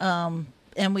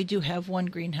 And we do have 1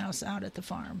 greenhouse out at the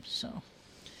farm.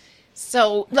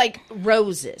 So like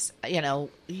roses,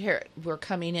 here we're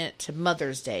coming in to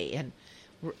Mother's Day, and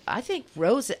I think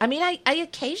roses, I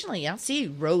occasionally I'll see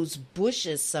rose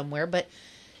bushes somewhere, but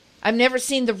I've never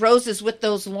seen the roses with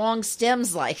those long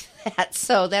stems like that.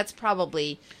 So that's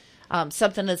probably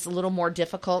something that's a little more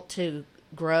difficult to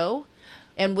grow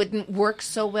and wouldn't work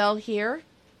so well here.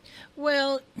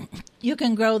 Well, you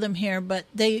can grow them here, but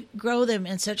they grow them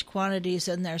in such quantities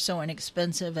and they're so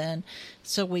inexpensive, and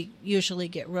so we usually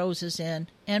get roses in.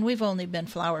 And we've only been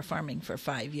flower farming for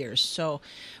 5 years, so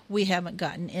we haven't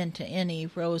gotten into any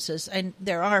roses. And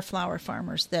there are flower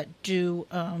farmers that do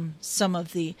some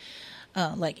of the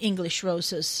like English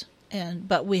roses,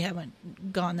 but we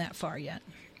haven't gone that far yet.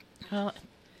 Well,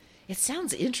 it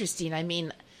sounds interesting.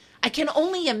 I can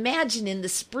only imagine in the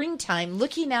springtime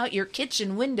looking out your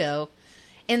kitchen window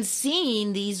and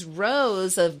seeing these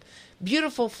rows of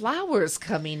beautiful flowers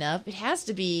coming up. It has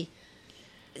to be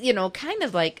kind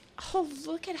of like, oh,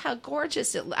 look at how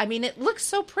gorgeous it. I mean, it looks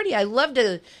so pretty. I love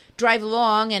to drive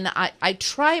along, and I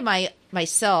try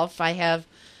myself. I have,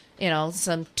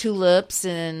 some tulips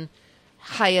and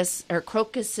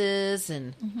crocuses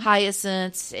and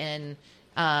hyacinths and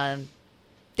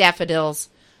daffodils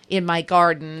in my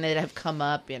garden that have come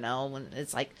up, and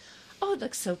it's like, oh, it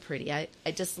looks so pretty. I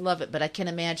just love it. But I can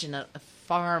imagine a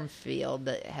farm field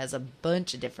that has a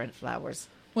bunch of different flowers.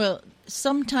 Well,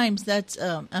 sometimes that's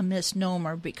a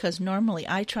misnomer, because normally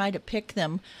I try to pick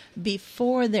them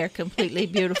before they're completely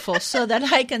beautiful so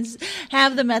that I can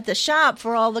have them at the shop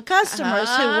for all the customers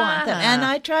who want them. And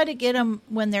I try to get them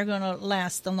when they're going to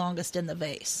last the longest in the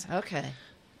vase. Okay.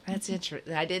 That's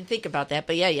interesting. I didn't think about that.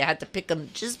 But, yeah, you have to pick them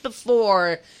just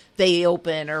before they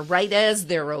open or right as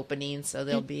they're opening so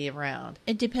they'll be around.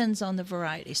 It depends on the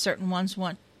variety. Certain ones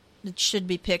it should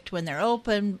be picked when they're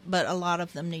open, but a lot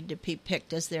of them need to be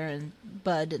picked as they're in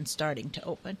bud and starting to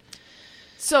open.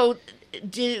 So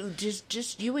do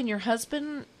just you and your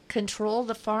husband control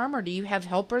the farm, or do you have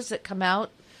helpers that come out?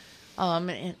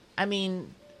 That's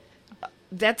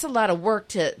a lot of work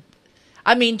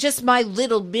just my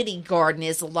little bitty garden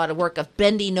is a lot of work of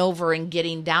bending over and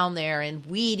getting down there and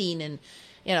weeding. And,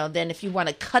 then if you want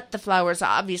to cut the flowers,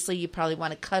 obviously you probably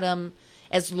want to cut them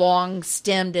as long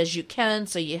stemmed as you can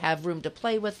so you have room to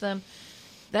play with them.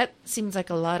 That seems like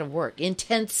a lot of work.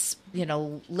 Intense,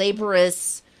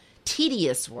 laborious,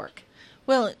 tedious work.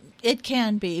 Well, it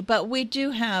can be, but we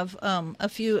do have a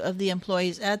few of the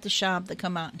employees at the shop that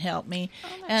come out and help me.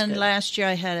 And good. Last year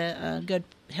I had a good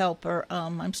helper.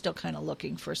 I'm still kind of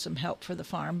looking for some help for the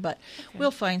farm, but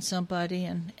we'll find somebody.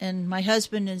 And my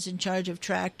husband is in charge of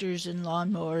tractors and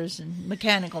lawnmowers and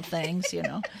mechanical things,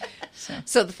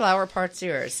 So the flower part's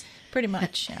yours. Pretty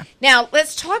much, yeah. Now,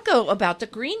 let's talk about the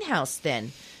greenhouse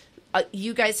then.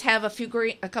 You guys have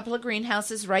a couple of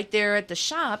greenhouses right there at the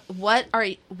shop. What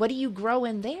do you grow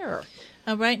in there?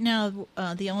 Right now,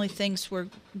 the only things we're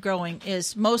growing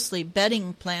is mostly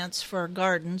bedding plants for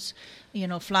gardens,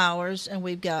 flowers, and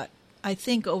we've got, I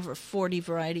think, over 40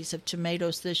 varieties of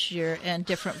tomatoes this year and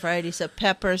different varieties of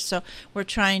peppers. So we're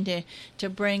trying to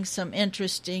bring some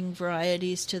interesting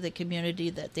varieties to the community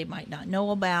that they might not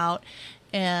know about.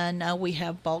 And we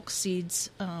have bulk seeds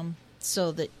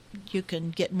so that you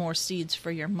can get more seeds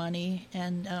for your money.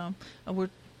 And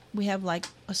we have like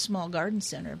a small garden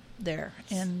center there.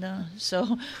 And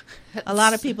so a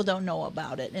lot of people don't know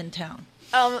about it in town.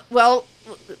 Well,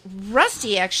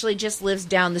 Rusty actually just lives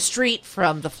down the street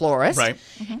from the florist. Right.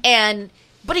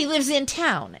 But he lives in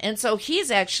town. And so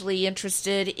he's actually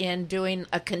interested in doing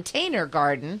a container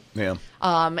garden. Yeah.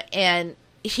 And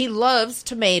he loves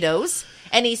tomatoes.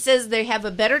 And he says they have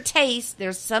a better taste.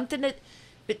 There's something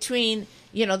between,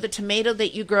 the tomato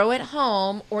that you grow at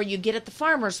home or you get at the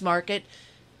farmer's market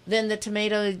than the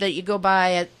tomato that you go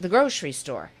buy at the grocery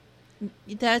store.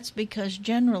 That's because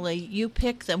generally you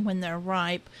pick them when they're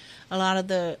ripe. A lot of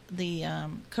the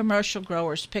commercial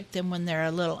growers pick them when they're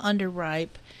a little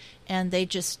underripe, and they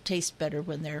just taste better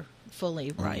when they're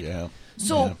fully ripe. Yeah.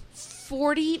 So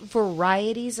 40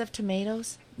 varieties of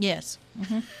tomatoes? Yes.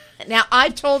 Mm-hmm. Now,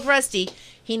 I've told Rusty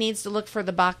he needs to look for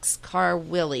the Boxcar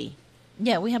Willie.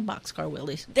 Yeah, we have Boxcar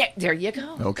Willies. There you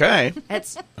go. Okay.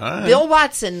 That's right. Bill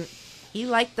Watson. He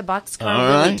liked the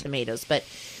Boxcar Willie tomatoes. But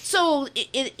so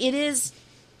it is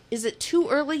it too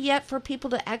early yet for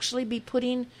people to actually be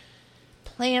putting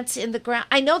plants in the ground?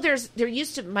 I know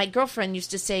my girlfriend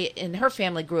used to say, and her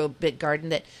family grew a big garden,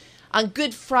 that on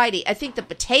Good Friday, I think the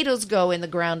potatoes go in the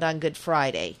ground on Good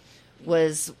Friday.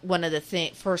 Was one of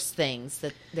the first things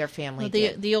that their family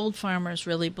did. The old farmers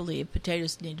really believe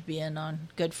potatoes need to be in on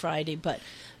Good Friday, but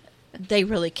they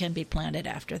really can be planted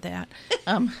after that.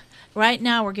 Right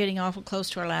now, we're getting awful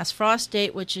close to our last frost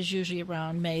date, which is usually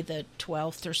around May the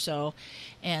 12th or so.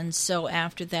 And so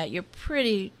after that, you're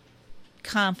pretty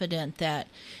confident that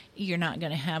you're not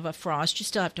going to have a frost. You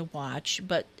still have to watch.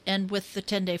 And with the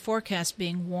 10-day forecast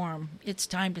being warm, it's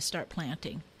time to start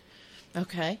planting.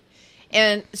 Okay.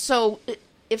 And so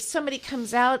if somebody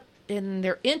comes out and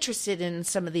they're interested in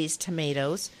some of these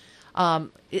tomatoes,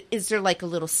 is there like a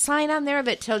little sign on there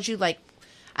that tells you, like,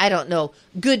 I don't know,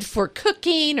 good for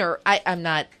cooking, or I'm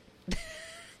not.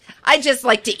 I just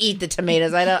like to eat the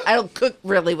tomatoes. I don't cook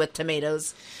really with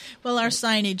tomatoes. Well, our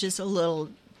signage is a little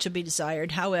to be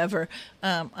desired. However,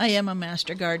 I am a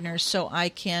master gardener, so I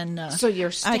can. So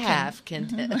your staff can.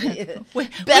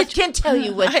 Beth can tell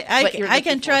you what you're. I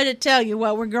can try to tell you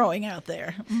what we're growing out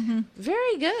there. Mm-hmm.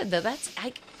 Very good.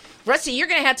 Rusty, you're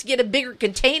going to have to get a bigger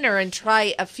container and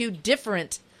try a few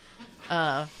different.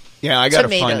 I got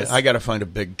to find it. I got to find a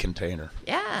big container.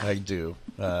 Yeah, I do.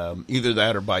 Either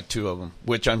that or buy 2 of them,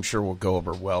 which I'm sure will go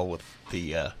over well with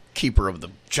the keeper of the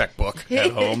checkbook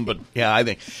at home. But yeah, I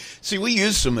think. See, we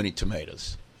use so many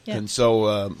tomatoes, and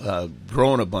so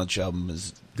growing a bunch of them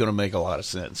is going to make a lot of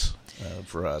sense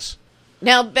for us.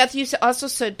 Now, Beth, you also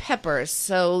said peppers.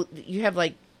 So you have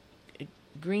like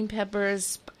green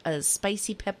peppers,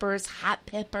 spicy peppers, hot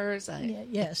peppers.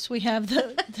 Yes, we have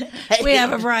we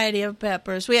have a variety of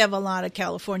peppers. We have a lot of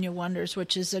California Wonders,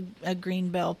 which is a green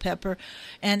bell pepper,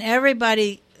 and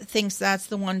everybody thinks that's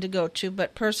the one to go to.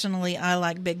 But personally, I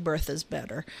like Big Bertha's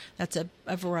better. That's a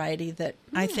variety that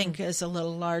I think is a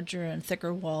little larger and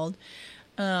thicker walled.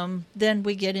 Then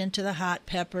we get into the hot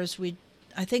peppers.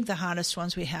 I think the hottest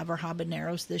ones we have are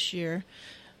habaneros this year.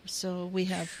 So we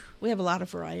have a lot of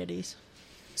varieties.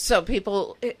 So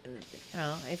people,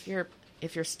 if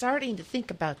you're starting to think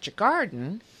about your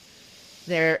garden,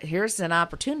 here's an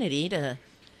opportunity to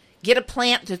get a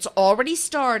plant that's already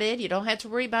started. You don't have to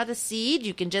worry about a seed.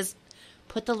 You can just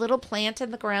put the little plant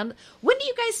in the ground. When do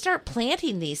you guys start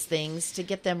planting these things to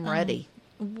get them ready?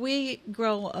 We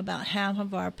grow about half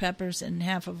of our peppers and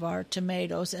half of our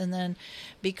tomatoes, and then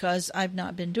because I've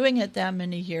not been doing it that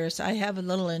many years, I have a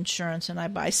little insurance and I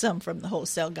buy some from the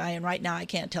wholesale guy, and right now I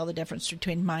can't tell the difference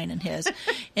between mine and his.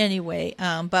 Anyway,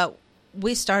 but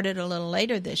we started a little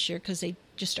later this year because they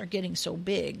just are getting so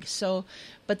big.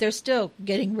 But they're still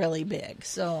getting really big,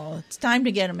 so it's time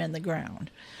to get them in the ground.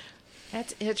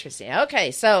 That's interesting. Okay,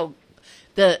 so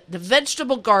the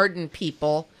vegetable garden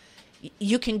people,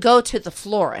 you can go to the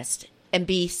florist and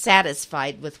be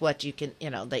satisfied with what you can,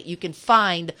 that you can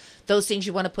find those things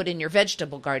you want to put in your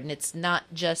vegetable garden. It's not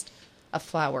just a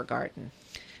flower garden.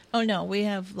 Oh, no, we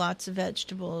have lots of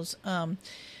vegetables.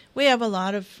 We have a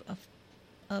lot of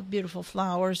beautiful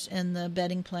flowers in the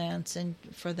bedding plants, and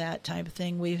for that type of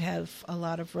thing, we have a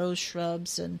lot of rose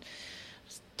shrubs and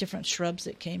different shrubs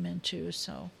that came in too.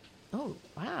 So, oh,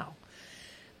 wow.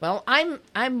 Well,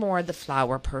 I'm more the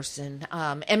flower person,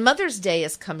 and Mother's Day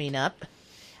is coming up,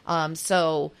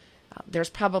 so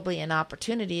there's probably an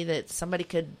opportunity that somebody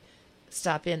could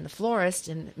stop in the florist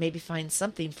and maybe find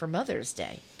something for Mother's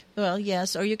Day. Well,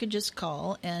 yes, or you could just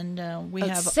call, and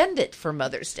send it for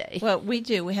Mother's Day. Well, we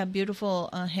do. We have beautiful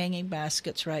hanging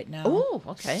baskets right now. Oh,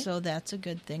 okay. So that's a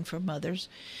good thing for mothers.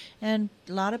 And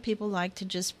a lot of people like to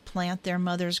just plant their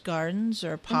mother's gardens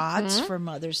or pots for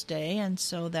Mother's Day, and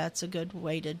so that's a good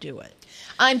way to do it.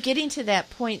 I'm getting to that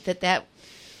point that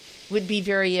would be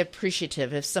very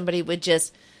appreciative if somebody would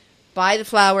just buy the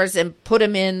flowers and put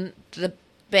them in the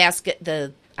basket.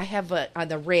 I have on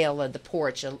the rail of the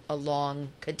porch a long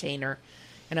container.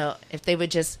 If they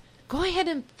would just go ahead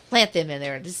and plant them in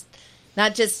there, just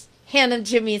not just hand them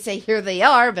to me and say, here they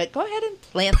are, but go ahead and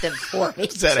plant them for me.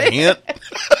 Is that a hint?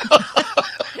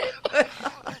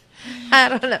 I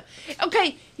don't know.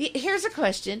 Okay, here's a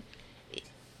question.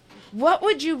 What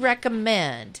would you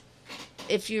recommend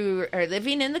if you are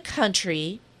living in the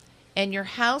country and your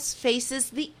house faces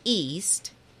the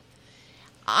east?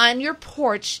 On your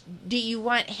porch, do you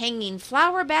want hanging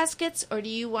flower baskets or do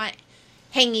you want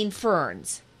hanging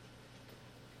ferns?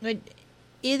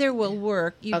 Either will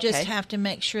work. You just have to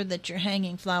make sure that your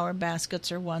hanging flower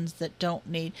baskets are ones that don't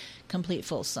need complete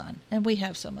full sun. And we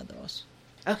have some of those.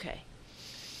 Okay.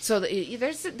 So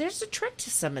there's a trick to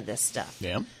some of this stuff.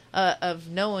 Yeah. Of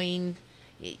knowing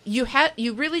you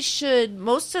really should.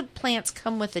 Most of plants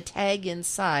come with a tag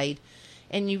inside,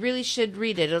 and you really should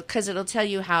read it because it'll tell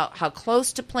you how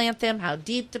close to plant them, how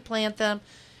deep to plant them,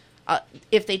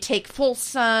 if they take full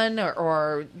sun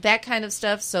or that kind of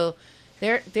stuff. So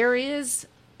there is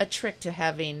a trick to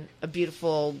having a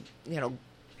beautiful,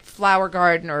 flower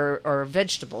garden or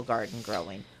vegetable garden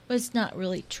growing. Well, it's not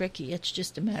really tricky. It's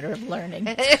just a matter of learning.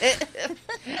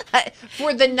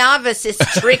 For the novice,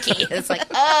 it's tricky. It's like,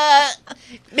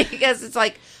 because it's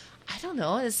like, I don't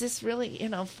know, is this really,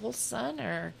 full sun?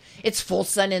 Or it's full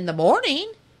sun in the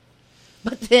morning,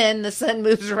 but then the sun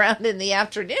moves around in the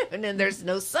afternoon and there's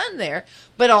no sun there,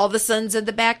 but all the sun's in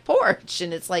the back porch.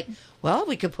 And it's like, well,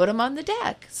 we could put them on the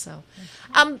deck. So,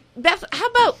 Beth, how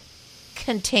about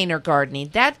container gardening?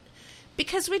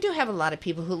 Because we do have a lot of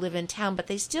people who live in town, but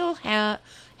they still have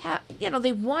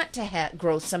they want to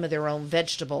grow some of their own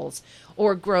vegetables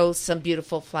or grow some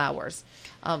beautiful flowers.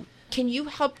 Can you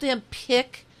help them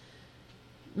pick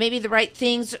maybe the right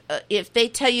things? If they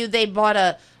tell you they bought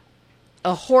a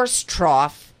horse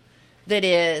trough that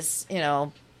is,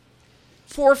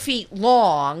 4 feet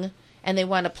long and they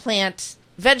want to plant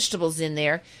vegetables in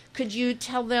there, could you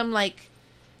tell them, like,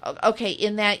 okay,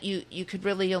 in that you could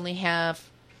really only have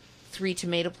 3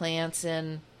 tomato plants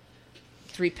and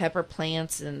 3 pepper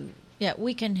plants? And yeah,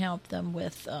 we can help them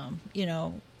with,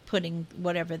 putting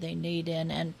whatever they need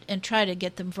in, and try to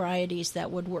get them varieties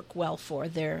that would work well for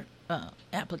their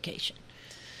application.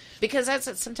 Because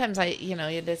sometimes I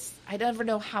never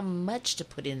know how much to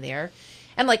put in there.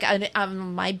 And like on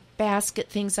my basket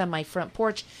things on my front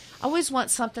porch, I always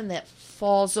want something that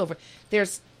falls over.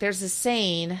 There's a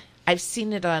saying, I've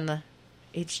seen it on the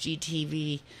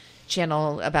HGTV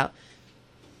channel about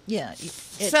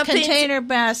container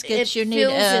baskets. You need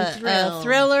a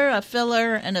thriller, a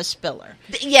filler, and a spiller.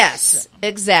 Yes,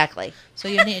 exactly. So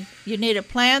you need a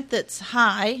plant that's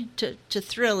high to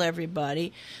thrill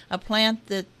everybody, a plant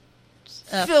that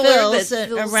fills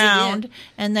it around,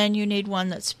 and then you need one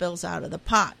that spills out of the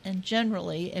pot. And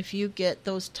generally, if you get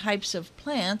those types of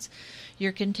plants,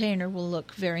 your container will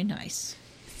look very nice.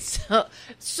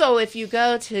 So if you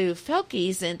go to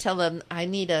Felke's and tell them, I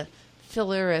need a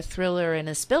filler, a thriller, and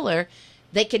a spiller,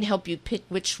 they can help you pick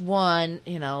which one,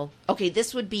 okay,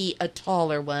 this would be a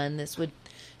taller one, this would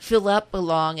fill up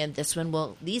along, and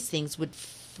these things would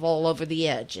fall over the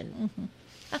edge. And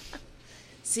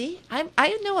see,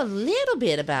 I know a little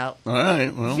bit about, all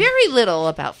right, well, very little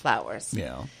about flowers.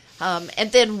 Yeah.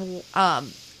 And then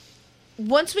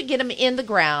once we get them in the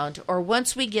ground, or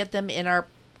once we get them in our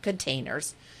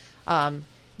containers,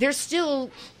 there's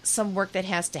still some work that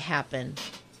has to happen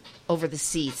over the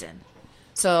season.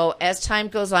 So as time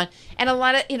goes on, and a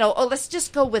lot of, let's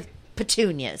just go with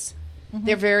petunias. Mm-hmm.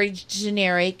 They're very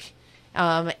generic.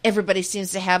 Everybody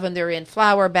seems to have them. They're in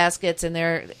flower baskets, and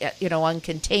they're, on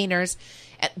containers.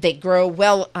 They grow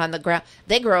well on the ground.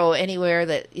 They grow anywhere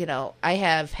that, I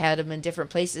have had them in different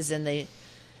places, and the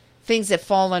things have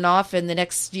fallen off, and the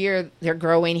next year they're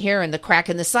growing here in the crack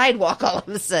in the sidewalk all of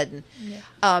a sudden.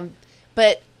 Yeah.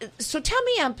 But so tell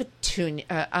me on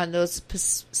petunia, on those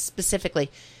specifically.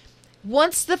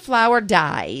 Once the flower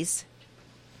dies,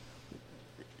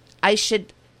 I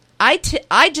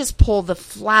just pull the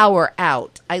flower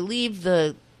out. I leave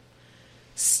the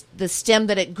stem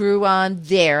that it grew on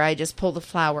there. I just pull the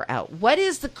flower out. What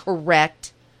is the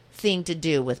correct thing to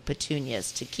do with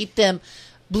petunias to keep them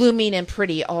blooming and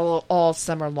pretty all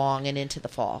summer long and into the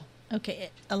fall? Okay,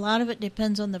 a lot of it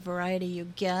depends on the variety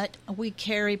you get. We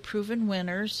carry proven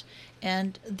winners,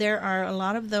 and there are a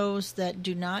lot of those that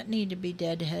do not need to be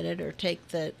deadheaded or take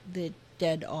the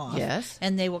dead off. Yes.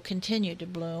 And they will continue to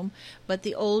bloom. But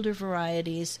the older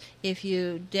varieties, if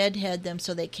you deadhead them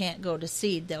so they can't go to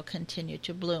seed, they'll continue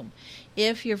to bloom.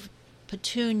 If your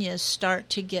petunias start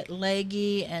to get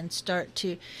leggy and start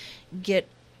to get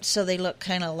so they look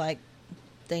kind of like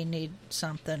they need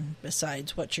something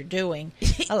besides what you're doing,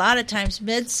 a lot of times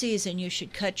mid-season you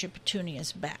should cut your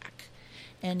petunias back.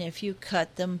 And if you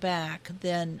cut them back,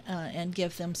 then and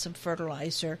give them some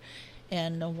fertilizer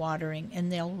and watering,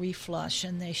 and they'll reflush,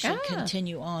 and they should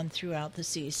continue on throughout the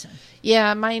season.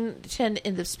 Yeah, mine tend,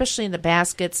 especially in the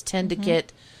baskets, tend to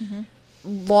get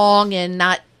long and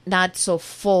not so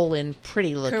full and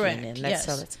pretty looking. Correct. And yes.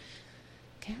 So that's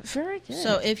okay, very good.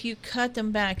 So if you cut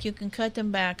them back, you can cut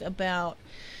them back about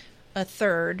a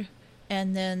third,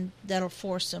 and then that'll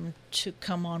force them to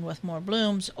come on with more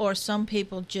blooms. Or some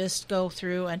people just go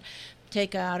through and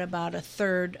take out about a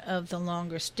third of the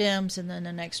longer stems, and then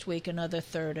the next week another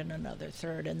third and another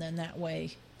third, and then that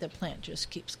way the plant just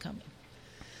keeps coming.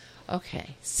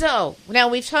 Okay, so now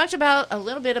we've talked about a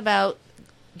little bit about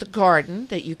the garden,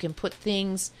 that you can put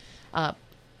things,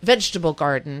 vegetable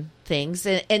garden things,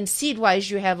 and seed-wise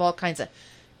you have all kinds of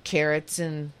carrots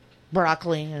and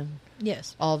broccoli and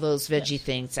all those veggie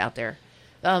things out there.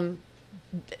 Do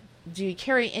you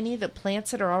carry any of the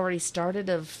plants that are already started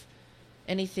of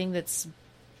anything that's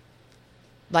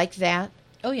like that?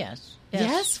 Oh, yes.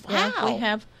 Yes? Wow.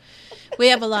 Yeah, we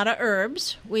have a lot of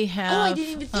herbs. We have. Oh, I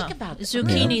didn't even think about that.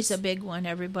 Zucchini's a big one.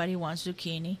 Everybody wants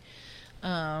zucchini.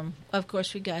 Of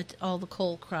course, we got all the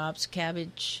cold crops: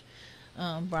 cabbage,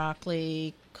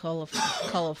 broccoli,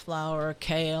 cauliflower,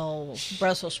 kale,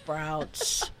 Brussels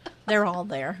sprouts. They're all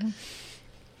there.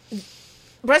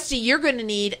 Rusty, you're going to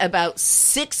need about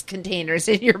 6 containers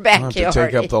in your backyard. To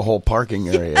take up the whole parking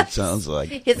area, yes. It sounds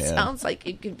like. It sounds like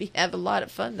it could have a lot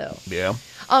of fun, though. Yeah.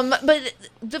 But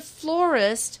the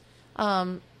florist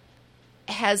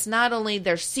has not only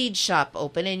their seed shop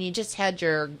open, and you just had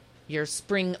your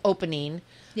spring opening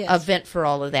event for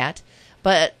all of that,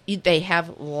 but they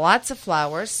have lots of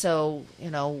flowers, so,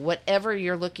 whatever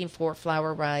you're looking for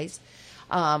flower-wise.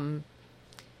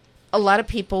 A lot of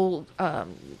people,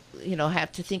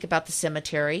 have to think about the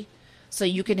cemetery. So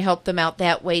you can help them out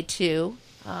that way, too,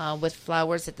 with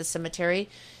flowers at the cemetery.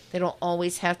 They don't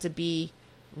always have to be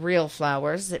real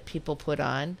flowers that people put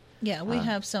on. Yeah, we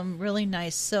have some really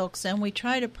nice silks, and we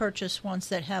try to purchase ones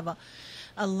that have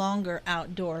a longer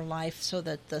outdoor life so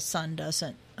that the sun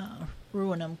doesn't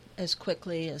ruin them as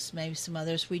quickly as maybe some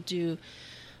others. We do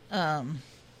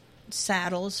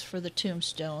saddles for the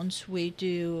tombstones. We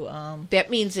do that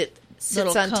means it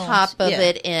sits on cones. top of Yeah.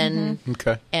 it and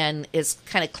Okay. and is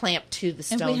kind of clamped to the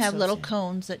stone. and we have so little it's-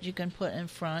 cones that you can put in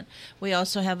front. We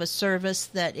also have a service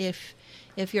that if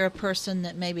you're a person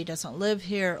that maybe doesn't live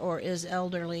here or is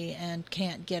elderly and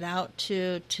can't get out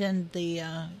to tend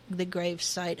the grave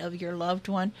site of your loved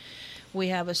one, we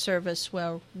have a service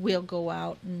where we'll go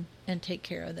out and take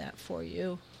care of that for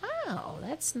you. Oh,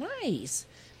 that's nice.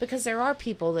 Because there are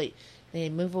people that they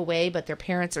move away, but their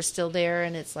parents are still there,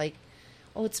 and it's like,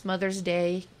 oh, it's Mother's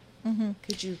Day. Mm-hmm.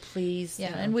 Could you please?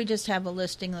 Yeah, and we just have a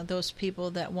listing of those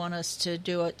people that want us to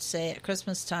do it, say at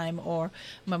Christmas time or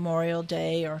Memorial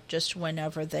Day or just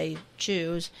whenever they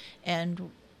choose.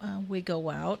 And we go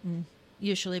out and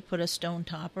usually put a stone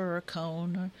topper or a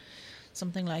cone or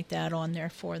something like that on there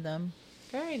for them.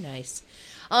 Very nice.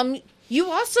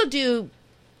 You also do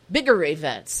bigger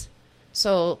events.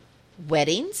 So,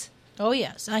 weddings? Oh,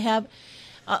 yes. I have.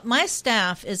 My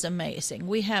staff is amazing.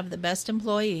 We have the best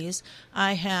employees.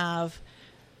 I have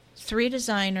 3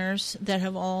 designers that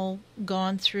have all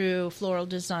gone through floral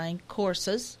design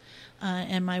courses,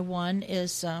 and my one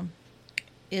is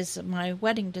my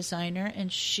wedding designer,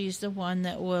 and she's the one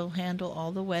that will handle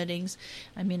all the weddings.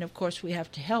 I mean, of course, we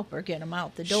have to help her get them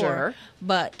out the door. Sure.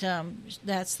 But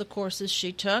that's the courses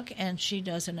she took, and she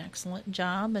does an excellent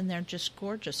job, and they're just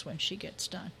gorgeous when she gets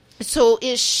done. So,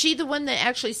 is she the one that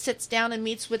actually sits down and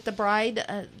meets with the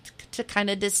bride to kind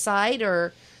of decide,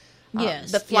 or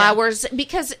Yes, the flowers? Yeah.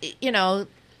 Because,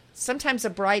 sometimes a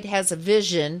bride has a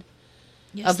vision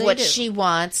Yes, of they what do. she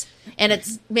wants, and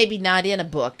it's maybe not in a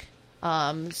book.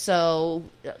 So,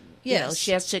 Yes.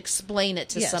 she has to explain it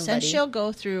to somebody. And she'll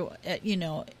go through,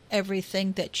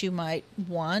 everything that you might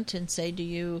want and say, do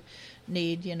you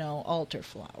need, altar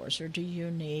flowers, or do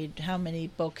you need, how many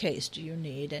bouquets do you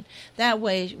need? And that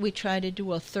way we try to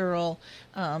do a thorough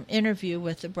interview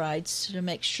with the brides to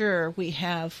make sure we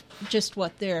have just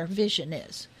what their vision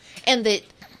is. And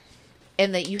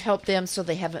that you help them so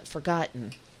they haven't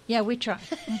forgotten. Yeah, we try.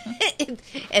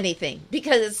 Anything,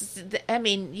 because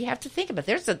you have to think about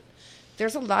it.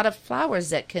 There's a lot of flowers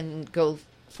that can go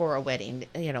for a wedding.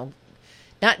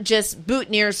 Not just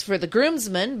boutonnieres for the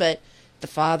groomsmen, but the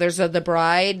fathers of the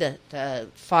bride, the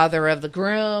father of the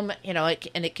groom.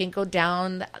 It can go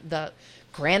down the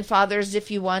grandfathers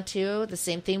if you want to. The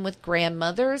same thing with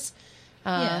grandmothers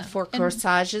for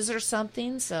corsages or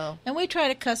something. So, and we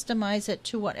try to customize it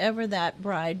to whatever that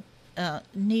bride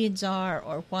needs are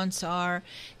or wants are,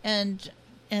 and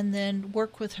then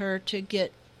work with her to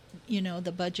get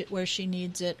the budget where she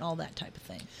needs it, all that type of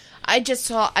thing. I just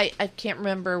saw, I can't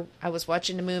remember, I was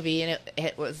watching a movie and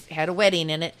it had a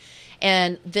wedding in it,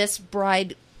 and this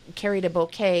bride carried a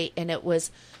bouquet, and it was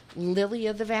Lily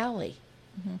of the Valley.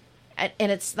 Mm-hmm.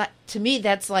 And it's not, to me,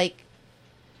 that's like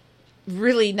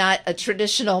really not a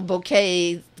traditional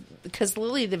bouquet, because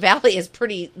Lily of the Valley is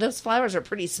those flowers are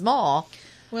pretty small.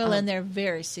 Well, and they're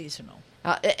very seasonal.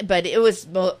 But it was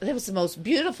the most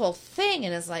beautiful thing,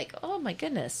 and it's like, oh my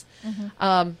goodness.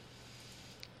 Mm-hmm.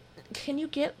 Can you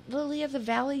get Lily of the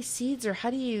Valley seeds, or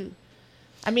how do you?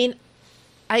 I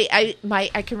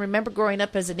can remember growing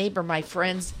up as a neighbor. My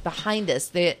friends behind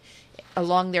us,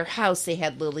 along their house, they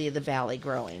had Lily of the Valley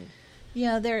growing.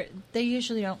 Yeah, they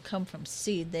usually don't come from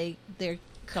seed. They're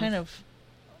kind of.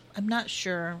 I'm not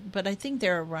sure, but I think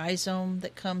they're a rhizome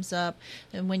that comes up,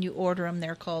 and when you order them,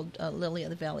 they're called Lily of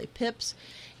the Valley pips,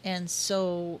 and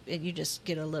so you just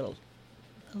get a little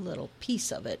piece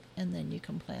of it, and then you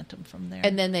can plant them from there.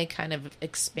 And then they kind of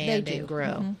expand and grow.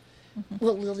 Mm-hmm. Mm-hmm.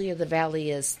 Well, Lily of the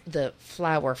Valley is the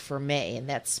flower for May, and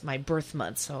that's my birth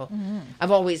month, so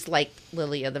I've always liked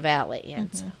Lily of the Valley,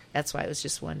 and so that's why I was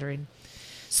just wondering.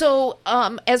 So,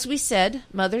 as we said,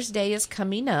 Mother's Day is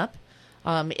coming up.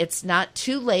 It's not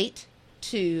too late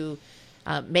to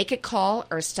make a call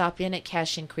or stop in at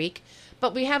Cashin Creek.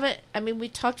 But we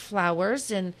talked flowers,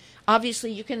 and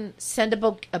obviously you can send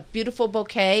a beautiful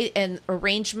bouquet, and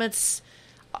arrangements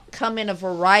come in a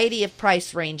variety of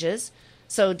price ranges.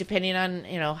 So depending on,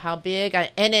 how big,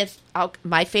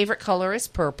 my favorite color is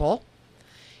purple.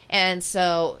 And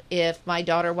so if my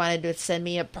daughter wanted to send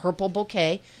me a purple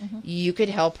bouquet, you could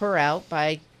help her out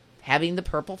by having the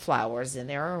purple flowers in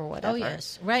there or whatever. Oh,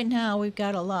 yes. Right now we've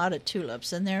got a lot of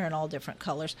tulips, and they're in all different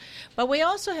colors. But we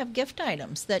also have gift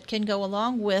items that can go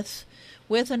along with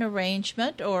an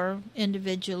arrangement or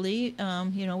individually.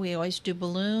 We always do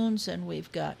balloons, and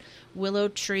we've got willow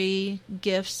tree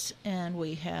gifts, and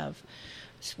we have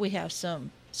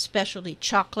some specialty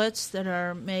chocolates that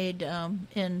are made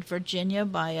in Virginia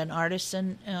by an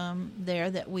artisan there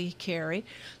that we carry.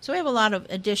 So we have a lot of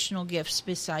additional gifts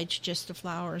besides just the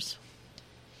flowers.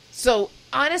 So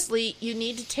honestly, you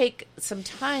need to take some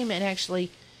time and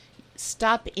actually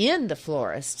stop in the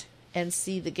florist and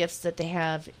see the gifts that they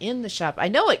have in the shop. I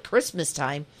know at Christmas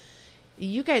time,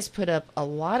 you guys put up a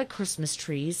lot of Christmas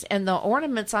trees, and the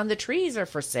ornaments on the trees are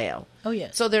for sale. Oh,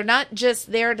 yes. So they're not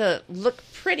just there to look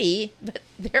pretty, but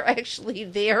they're actually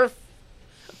there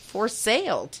for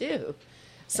sale, too.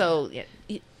 So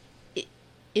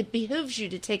it behooves you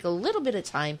to take a little bit of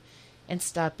time and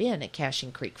stop in at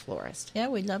Cashin Creek Florist. Yeah,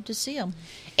 we'd love to see them.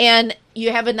 And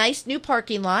you have a nice new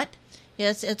parking lot.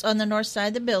 Yes, it's on the north side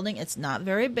of the building. It's not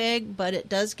very big, but it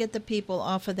does get the people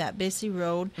off of that busy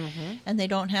road, and they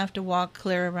don't have to walk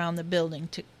clear around the building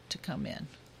to come in.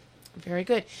 Very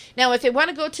good. Now, if they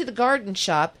want to go to the garden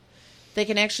shop, they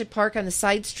can actually park on the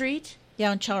side street.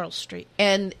 Yeah, on Charles Street.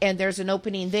 And there's an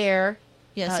opening there.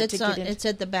 Yes, it's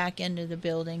at the back end of the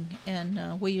building,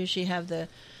 and we usually have the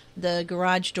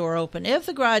garage door open. If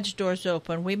the garage door's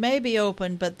open, we may be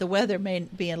open, but the weather may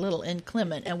be a little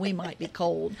inclement, and we might be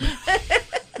cold.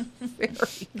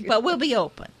 Very good. But we'll be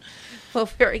open. Well,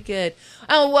 very good.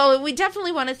 Oh, well, we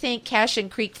definitely want to thank Cashin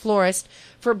Creek Florist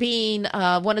for being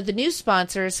one of the new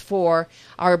sponsors for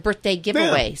our birthday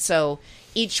giveaway. Yeah. So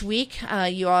each week,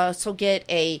 you also get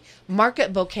a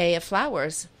market bouquet of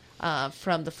flowers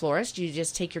from the florist. You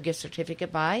just take your gift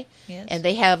certificate by, yes. And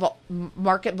they have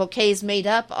market bouquets made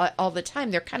up all the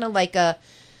time. They're kind of like I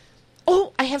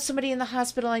have somebody in the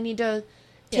hospital. I need to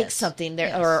take something there,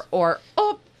 yes. or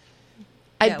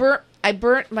I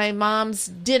burnt my mom's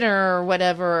dinner or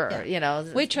whatever. Yeah.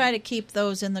 We try to keep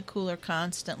those in the cooler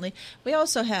constantly. We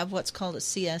also have what's called a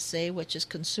CSA, which is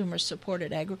Consumer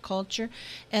Supported Agriculture,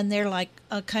 and they're like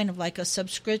kind of like a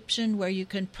subscription where you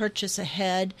can purchase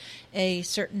ahead a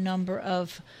certain number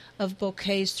of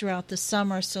bouquets throughout the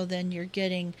summer. So then you're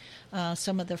getting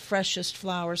some of the freshest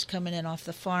flowers coming in off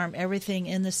the farm. Everything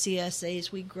in the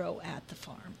CSAs we grow at the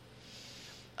farm.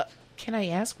 Can I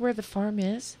ask where the farm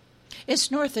is?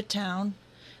 It's north of town.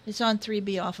 It's on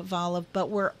 3B off of Olive, but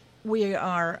we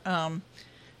are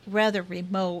rather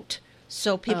remote,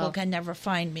 so people can never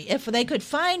find me. If they could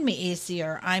find me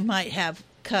easier, I might have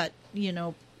cut.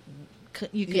 You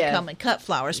could come and cut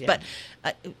flowers, but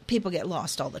people get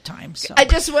lost all the time. So I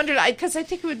just wondered, because I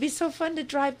think it would be so fun to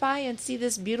drive by and see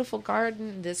this beautiful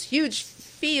garden, this huge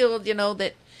field,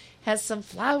 that has some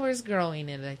flowers growing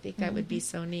in it. I think that would be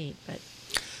so neat, but.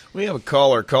 We have a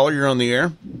caller. Caller, you're on the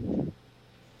air.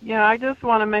 Yeah, I just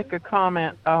want to make a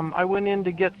comment. I went in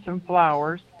to get some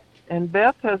flowers, and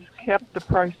Beth has kept the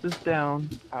prices down,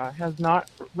 has not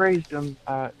raised them.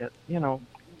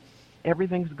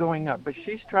 Everything's going up, but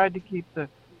she's tried to keep the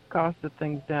cost of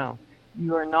things down.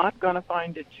 You are not going to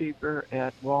find it cheaper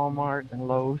at Walmart and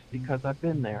Lowe's because I've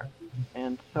been there.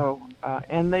 And so,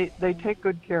 and they take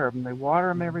good care of them. They water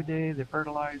them every day. They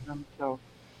fertilize them. So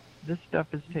this stuff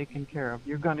is taken care of.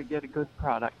 You're going to get a good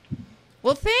product.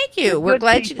 Well, thank you. We're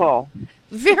glad people.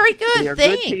 Very good. They're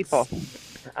Thanks. Good people.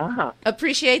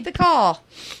 Appreciate the call.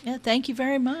 Yeah, thank you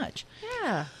very much.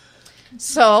 Yeah.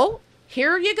 So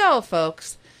here you go,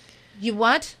 folks. You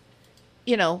want,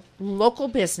 local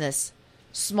business,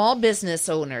 small business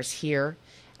owners here.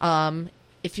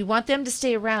 If you want them to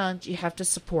stay around, you have to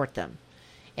support them.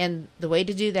 And the way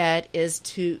to do that is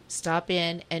to stop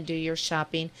in and do your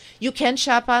shopping. You can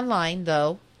shop online,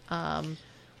 though,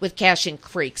 with Cashin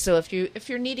Creek. So if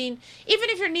you're needing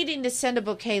to send a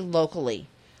bouquet locally,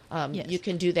 yes. You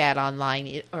can do that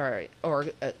online or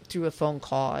through a phone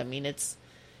call. I mean,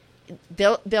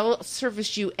 they'll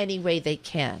service you any way they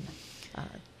can.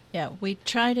 We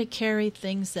try to carry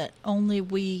things that only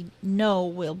we know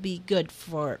will be good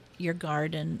for your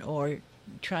garden, or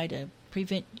try to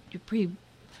prevent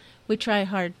we try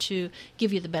hard to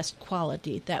give you the best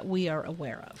quality that we are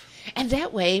aware of. And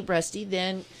that way, Rusty,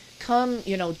 then come,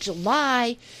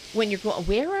 July, when you're going,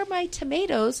 where are my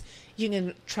tomatoes? You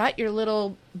can trot your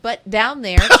little butt down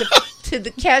there to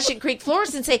the Cashin Creek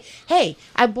Florist and say, hey,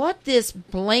 I bought this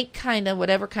blank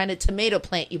whatever kind of tomato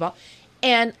plant you bought,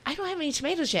 and I don't have any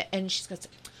tomatoes yet. And she's going to say,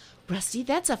 Rusty,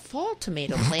 that's a fall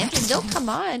tomato plant, and they'll come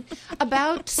on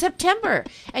about September.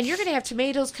 And you're going to have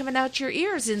tomatoes coming out your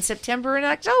ears in September and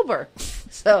October.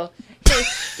 So,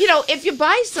 if you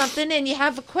buy something and you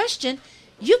have a question,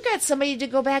 you've got somebody to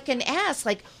go back and ask,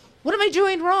 like, what am I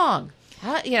doing wrong?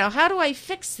 How do I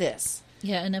fix this?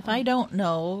 Yeah, and if I don't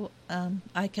know,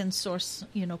 I can source,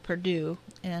 Purdue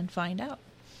and find out.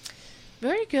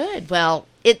 Very good. Well,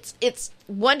 it's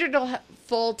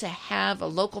wonderful to have a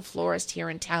local florist here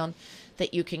in town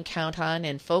that you can count on.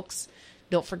 And folks,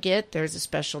 don't forget there's a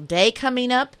special day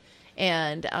coming up,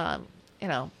 and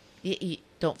you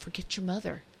don't forget your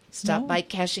mother. Stop by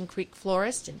Cashin Creek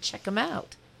Florist and check them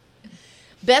out.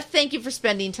 Beth, thank you for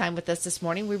spending time with us this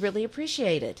morning. We really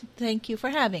appreciate it. Thank you for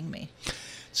having me.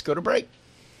 Let's go to break.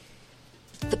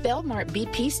 The Belmart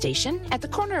BP station at the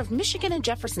corner of Michigan and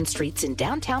Jefferson Streets in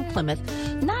downtown Plymouth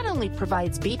not only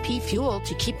provides BP fuel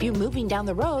to keep you moving down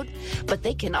the road, but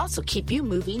they can also keep you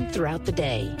moving throughout the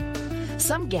day.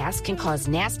 Some gas can cause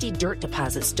nasty dirt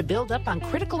deposits to build up on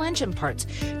critical engine parts,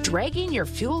 dragging your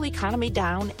fuel economy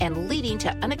down and leading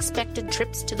to unexpected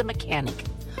trips to the mechanic.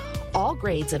 All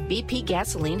grades of BP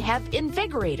gasoline have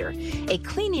Invigorator, a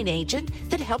cleaning agent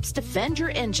that helps defend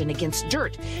your engine against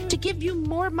dirt to give you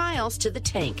more miles to the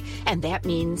tank, and that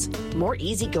means more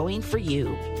easy going for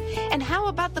you. And how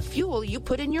about the fuel you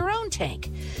put in your own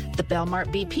tank? The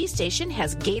Belmart BP station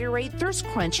has Gatorade Thirst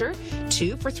Quencher,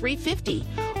 2 for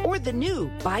 $3.50, or the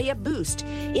new Buy a Boost.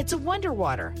 It's a Wonder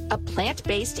Water, a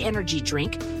plant-based energy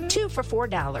drink, 2 for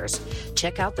 $4.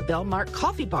 Check out the Belmart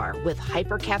Coffee Bar with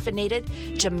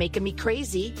hyper-caffeinated Jamaica Me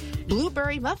Crazy,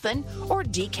 blueberry muffin, or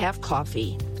decaf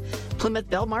coffee. Plymouth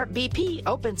Belmart BP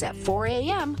opens at 4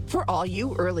 a.m. for all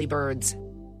you early birds.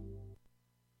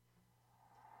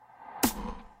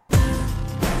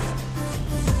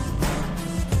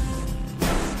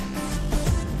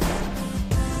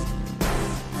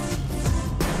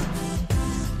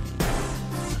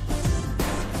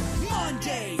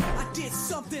 Monday, I did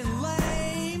something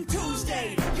lame.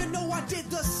 Tuesday, you know I did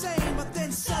the same. But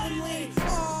then suddenly,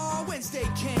 Wednesday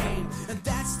came. And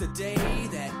that's the day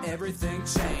that everything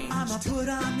changed. I'ma put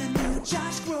on the new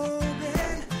Josh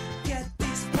Groban. Get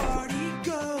this party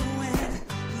going.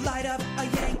 Light up a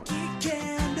Yankee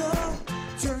candle.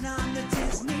 Turn on the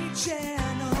Disney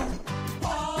Channel.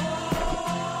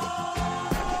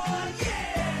 Oh,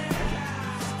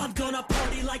 yeah! I'm gonna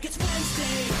party like it's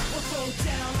Wednesday. We'll go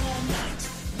down all night.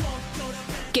 Won't go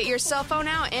to bed. Get your cell phone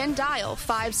out and dial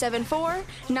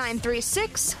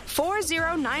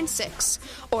 574-936-4096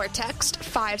 or text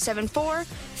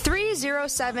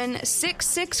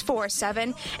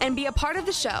 574-307-6647 and be a part of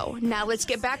the show. Now let's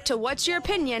get back to What's Your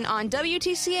Opinion on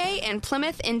WTCA and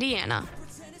Plymouth, Indiana.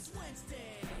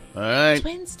 All right. It's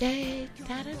Wednesday.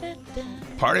 Da-da-da-da.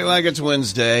 Party like it's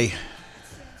Wednesday.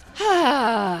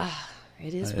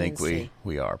 It is I think Wednesday.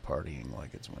 we are partying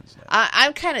like it's Wednesday.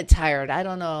 I'm kind of tired. I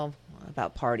don't know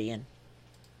about partying.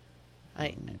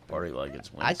 Party like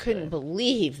it's Wednesday. I couldn't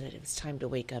believe that it was time to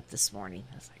wake up this morning.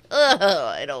 I was like, oh,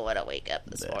 I don't want to wake up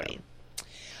this morning.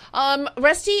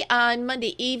 Rusty, on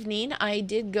Monday evening, I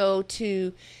did go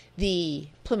to the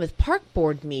Plymouth Park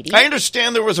Board meeting. I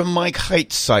understand there was a Mike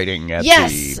Height sighting at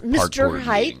the Park Mr. Board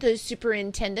Height, meeting. the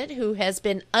superintendent, who has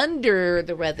been under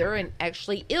the weather and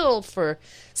actually ill for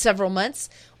several months,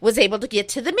 was able to get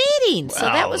to the meeting. So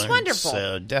that was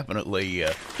wonderful. Definitely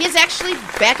He's actually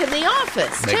back in the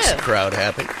office, makes too. the crowd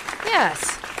happy.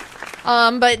 Yes.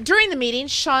 But during the meeting,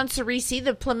 Sean Cerisi,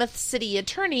 the Plymouth City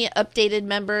Attorney, updated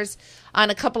members on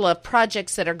a couple of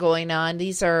projects that are going on.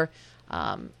 These are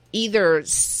either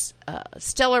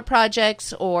stellar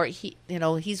projects or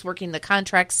he's working the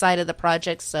contract side of the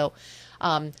project. So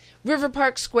River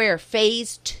Park Square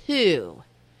Phase 2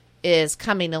 is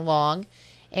coming along,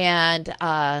 and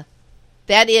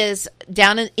that is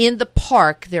down in the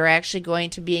park. They're actually going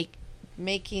to be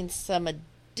making some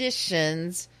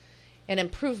additions and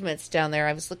improvements down there.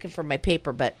 I was looking for my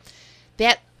paper, but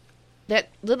that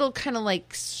little kind of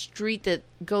like street that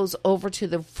goes over to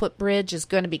the footbridge is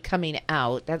going to be coming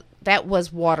out. That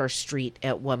was Water Street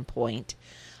at one point.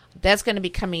 That's going to be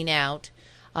coming out,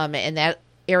 and that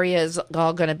area is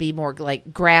all going to be more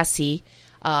like grassy.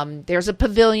 There's a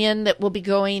pavilion that will be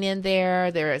going in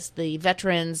there. There's the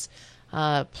Veterans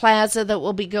Plaza that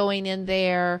will be going in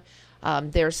there.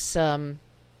 There's some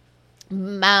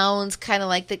mounds, kind of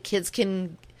like the kids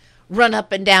can run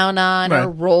up and down on or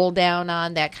roll down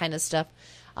on, that kind of stuff.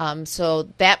 So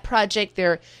that project,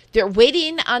 they're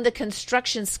waiting on the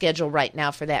construction schedule right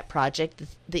now for that project.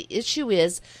 The issue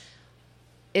is,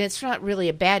 and it's not really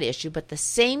a bad issue, but the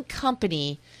same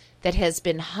company that has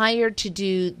been hired to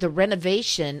do the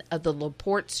renovation of the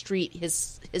LaPorte Street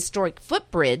historic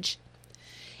footbridge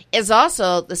is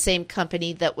also the same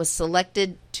company that was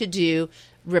selected to do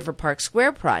River Park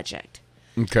Square project.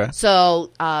 Okay.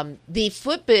 So the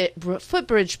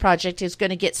footbridge project is going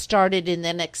to get started in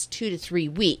the next 2 to 3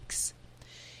 weeks.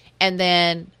 And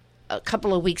then a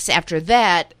couple of weeks after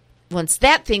that, once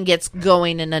that thing gets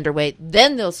going and underway,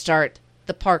 then they'll start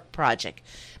the park project.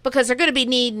 Because they're going to be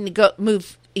needing to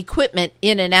move equipment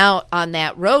in and out on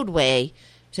that roadway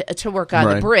to work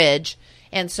on the bridge.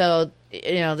 And so,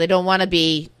 they don't want to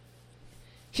be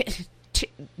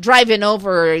driving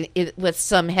over it with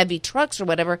some heavy trucks or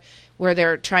whatever, where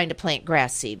they're trying to plant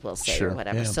grass seed, we'll say, or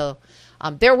whatever. Yeah. So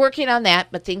they're working on that,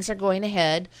 but things are going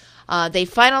ahead. They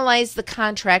finalized the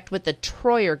contract with the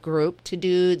Troyer Group to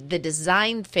do the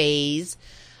design phase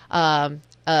of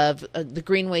the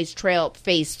Greenways Trail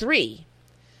Phase 3.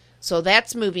 So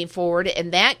that's moving forward,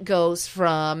 and that goes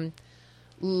from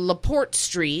LaPorte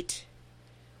Street,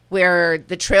 where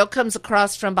the trail comes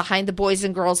across from behind the Boys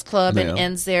and Girls Club and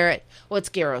ends there at, it's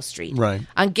Garrow Street. Right.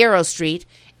 On Garrow Street,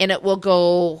 and it will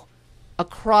go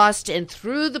across and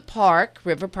through the park,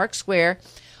 River Park Square,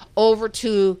 over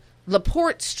to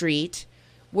LaPorte Street,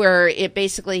 where it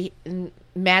basically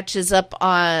matches up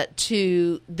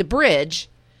to the bridge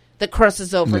that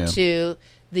crosses over to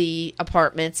the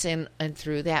apartments and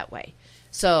through that way.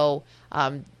 So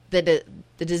the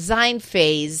design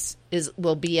phase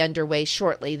will be underway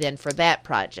shortly then for that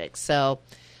project. So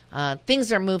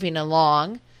things are moving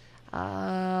along.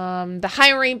 The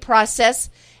hiring process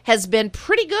has been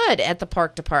pretty good at the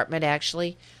park department,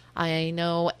 actually. I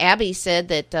know Abby said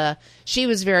that she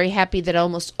was very happy that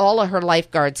almost all of her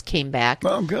lifeguards came back.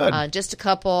 Oh, good. Just a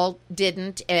couple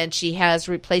didn't, and she has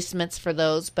replacements for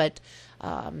those. But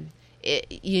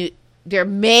there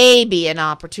may be an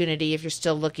opportunity if you're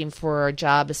still looking for a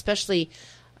job, especially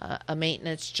a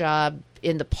maintenance job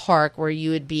in the park where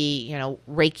you would be,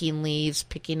 raking leaves,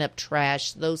 picking up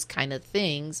trash, those kind of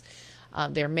things.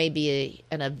 There may be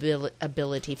an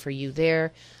ability for you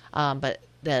there, but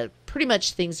pretty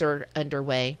much things are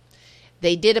underway.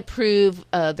 They did approve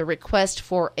the request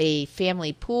for a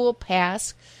family pool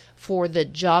pass for the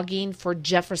Jogging for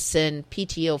Jefferson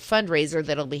PTO fundraiser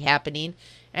that'll be happening.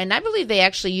 And I believe they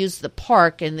actually use the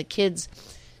park, and the kids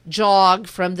jog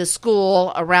from the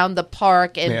school around the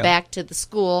park and back to the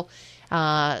school,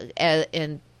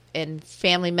 and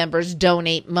family members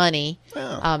donate money.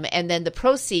 And then the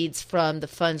proceeds from the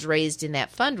funds raised in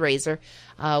that fundraiser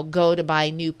go to buy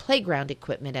new playground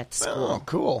equipment at the school. Oh,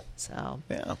 cool. So,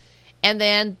 yeah. And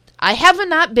then I have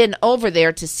not been over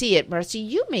there to see it. Marcy,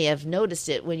 you may have noticed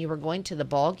it when you were going to the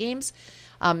ball games.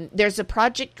 There's a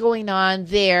project going on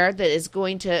there that is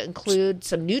going to include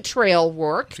some new trail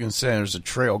work. I was going to say there's a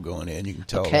trail going in. You can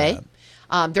tell that.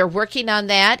 They're working on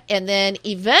that. And then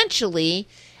eventually,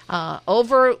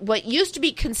 over what used to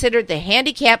be considered the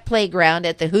handicap playground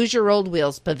at the Hoosier Old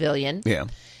Wheels Pavilion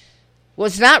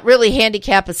was not really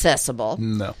handicap accessible.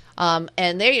 No.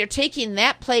 And they are taking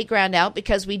that playground out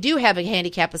because we do have a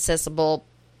handicap accessible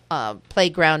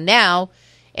playground now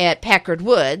at Packard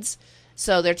Woods.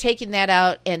 So they're taking that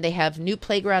out, and they have new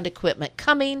playground equipment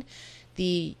coming.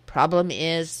 The problem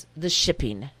is the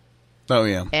shipping. Oh,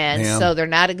 yeah. And so they're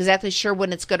not exactly sure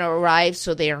when it's going to arrive,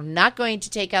 so they are not going to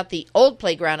take out the old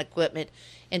playground equipment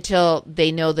until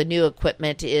they know the new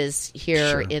equipment is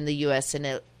here in the U.S.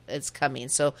 and it's coming.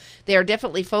 So they are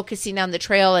definitely focusing on the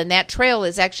trail, and that trail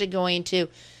is actually going to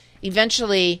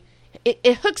eventually –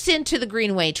 it hooks into the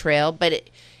Greenway Trail, but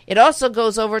it also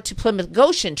goes over to Plymouth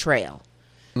Goshen Trail.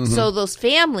 Mm-hmm. So those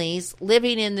families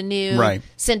living in the new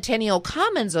Centennial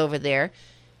Commons over there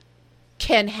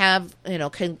can have,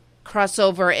 can cross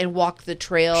over and walk the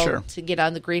trail to get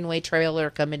on the Greenway Trail or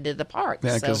come into the park.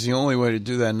 Yeah, because the only way to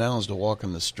do that now is to walk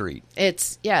in the street.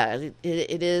 It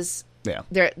is. Yeah.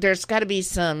 There's got to be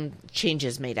some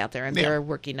changes made out there, and they're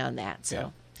working on that.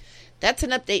 So that's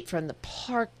an update from the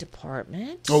park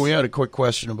department. Oh, we had a quick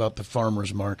question about the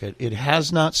farmers market. It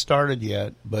has not started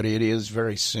yet, but it is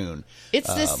very soon.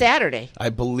 It's this Saturday. I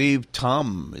believe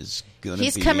Tom is going to be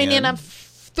He's coming in on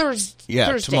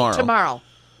Thursday. Tomorrow.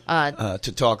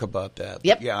 To talk about that.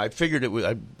 Yep. Yeah, I figured it was.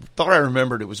 I thought I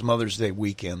remembered it was Mother's Day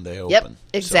weekend they opened. Yep,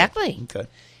 exactly. So, okay.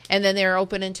 And then they're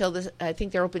open until I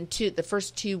think they're open the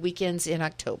first 2 weekends in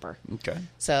October. Okay.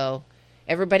 So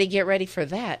everybody get ready for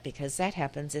that because that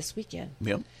happens this weekend.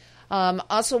 Yep.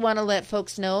 Also want to let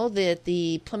folks know that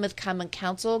the Plymouth Common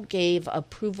Council gave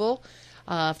approval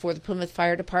for the Plymouth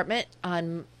Fire Department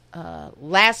on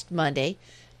last Monday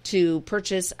to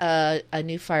purchase a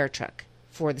new fire truck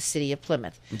for the city of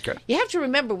Plymouth. Okay. You have to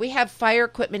remember, we have fire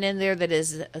equipment in there that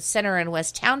is Center and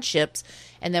West Townships,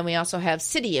 and then we also have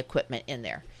city equipment in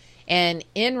there. And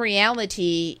in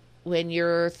reality, when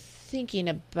you're thinking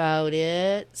about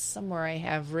it, somewhere I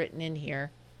have written in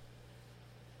here,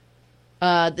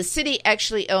 the city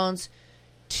actually owns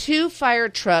 2 fire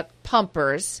truck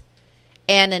pumpers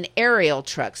and an aerial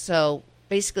truck. So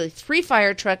basically 3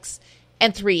 fire trucks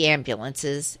and 3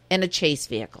 ambulances and a chase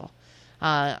vehicle.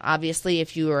 Obviously,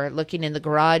 if you are looking in the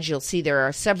garage, you'll see there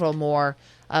are several more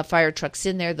fire trucks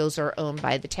in there. Those are owned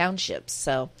by the townships.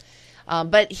 So,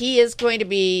 but he is going to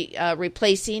be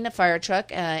replacing a fire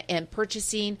truck and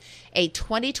purchasing a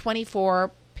 2024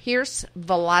 Pierce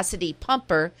Velocity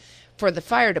pumper for the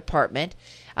fire department.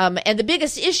 And the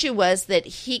biggest issue was that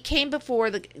he came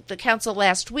before the council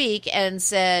last week and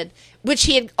said, which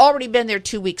he had already been there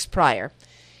 2 weeks prior,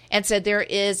 and said there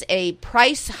is a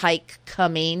price hike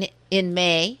coming in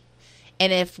May.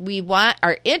 And if we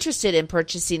are interested in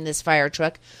purchasing this fire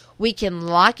truck, we can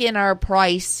lock in our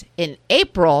price in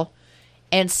April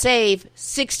and save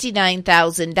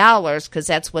 $69,000 because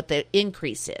that's what the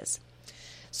increase is.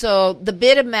 So the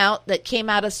bid amount that came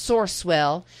out of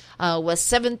Sourcewell was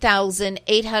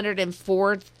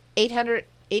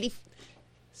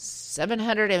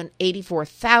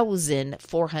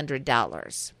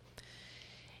 $784,400.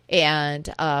 And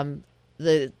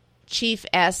the chief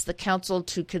asked the council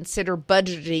to consider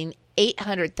budgeting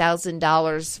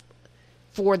 $800,000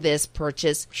 for this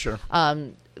purchase. Sure.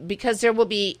 Because there will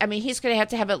be, he's going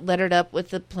to have it lettered up with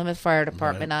the Plymouth Fire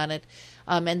Department on it.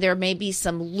 And there may be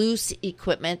some loose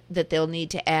equipment that they'll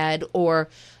need to add, or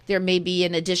there may be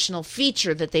an additional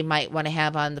feature that they might want to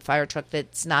have on the fire truck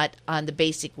that's not on the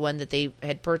basic one that they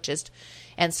had purchased.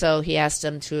 And so he asked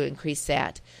them to increase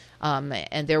that.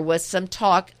 And there was some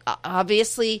talk.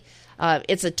 Obviously,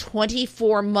 it's a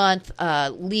 24-month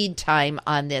lead time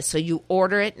on this. So you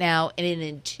order it now, and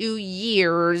in 2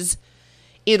 years,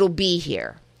 it'll be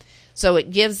here. So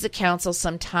it gives the council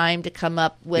some time to come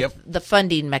up with the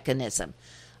funding mechanism.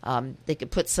 They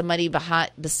could put some money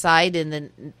beside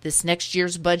in this next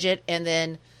year's budget and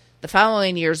then the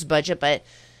following year's budget, but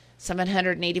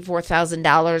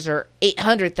 $784,000 or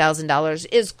 $800,000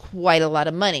 is quite a lot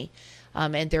of money.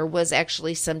 And there was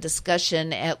actually some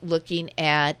discussion at looking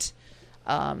at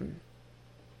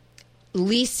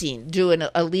leasing, doing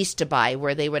a lease to buy,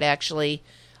 where they would actually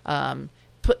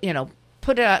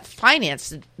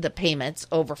finance the payments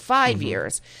over 5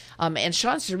 years. And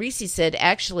Sean Cerisi said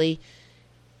actually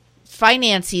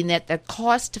financing that, the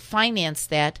cost to finance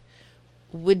that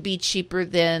would be cheaper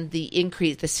than the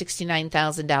increase, the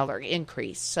 $69,000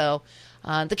 increase. So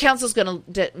the council's going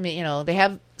to, they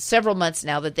have several months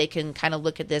now that they can kind of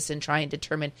look at this and try and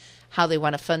determine how they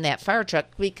want to fund that fire truck,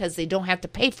 because they don't have to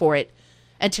pay for it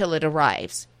until it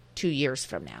arrives 2 years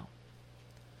from now,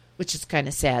 which is kind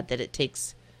of sad that it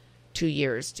takes 2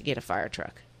 years to get a fire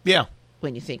truck. Yeah.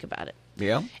 When you think about it.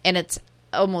 Yeah. And it's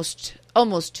almost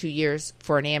 2 years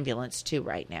for an ambulance too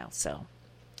right now. So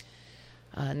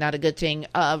not a good thing.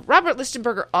 Robert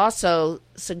Listenberger also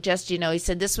suggests, he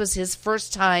said this was his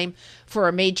first time for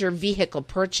a major vehicle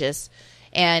purchase,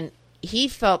 and he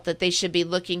felt that they should be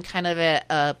looking kind of at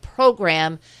a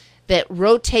program that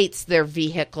rotates their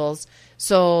vehicles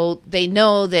so they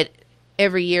know that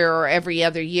every year or every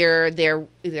other year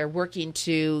they're working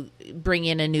to bring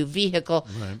in a new vehicle,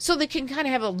 right, so they can kind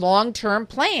of have a long-term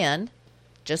plan,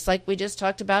 just like we just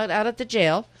talked about out at the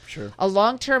jail. Sure. A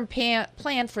long-term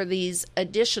plan for these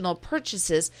additional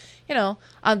purchases.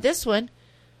 On this one,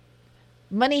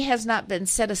 money has not been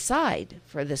set aside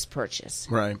for this purchase.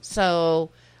 Right. So,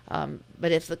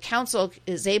 but if the council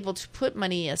is able to put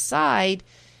money aside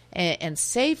and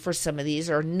save for some of these,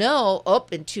 or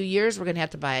in 2 years we're going to have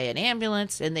to buy an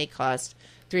ambulance and they cost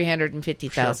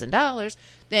 $350,000,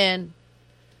 then,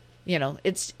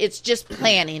 it's just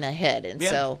planning ahead. And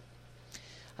so,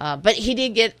 but he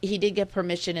did get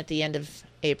permission at the end of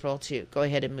April to go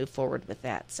ahead and move forward with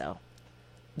that. So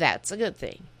that's a good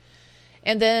thing.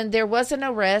 And then there was an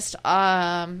arrest.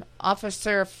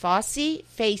 Officer Face,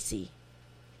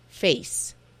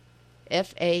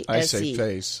 F-A-S-E. I say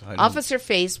Face. Officer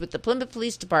Face with the Plymouth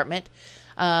Police Department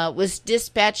was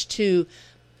dispatched to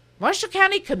Marshall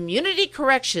County Community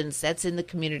Corrections. That's in the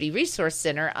Community Resource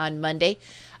Center on Monday.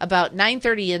 About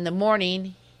 9:30 in the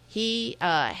morning, he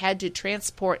had to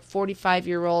transport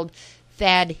 45-year-old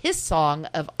Thad Hissong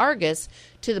of Argus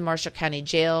to the Marshall County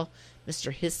Jail.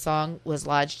 Mr. Hissong was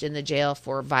lodged in the jail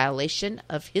for violation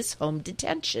of his home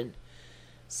detention.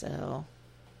 So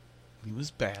he was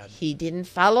bad. He didn't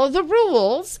follow the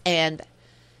rules, and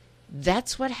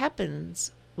that's what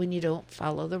happens when you don't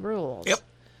follow the rules. Yep.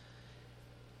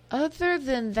 Other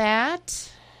than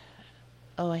that,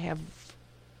 do I have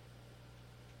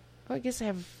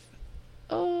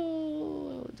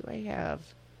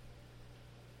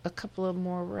a couple of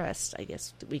more arrests, I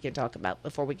guess, that we can talk about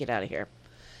before we get out of here.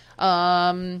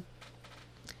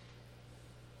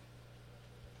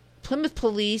 Plymouth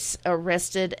police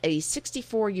arrested a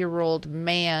 64-year-old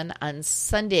man on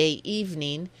Sunday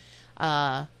evening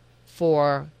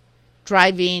for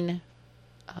driving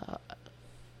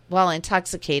while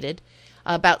intoxicated.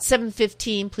 About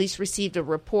 7:15, police received a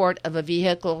report of a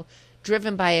vehicle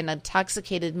driven by an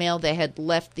intoxicated male that had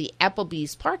left the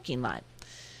Applebee's parking lot.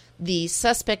 The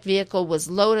suspect vehicle was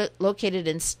located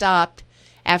and stopped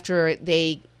after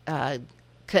they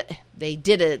they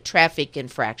did a traffic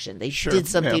infraction. They did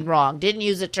something wrong. Didn't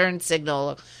use a turn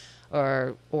signal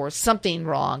or something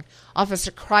wrong.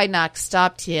 Officer Krynock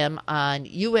stopped him on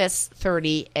US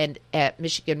 30 and at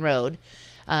Michigan Road.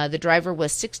 The driver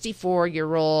was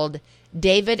 64-year-old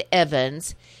David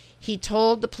Evans. He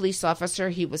told the police officer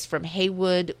he was from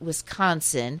Haywood,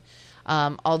 Wisconsin,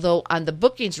 although on the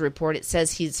bookings report it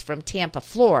says he's from Tampa,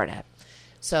 Florida.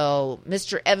 So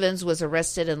Mr. Evans was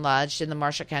arrested and lodged in the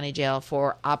Marshall County Jail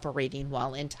for operating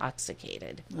while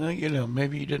intoxicated.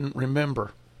 Maybe he didn't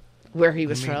remember where he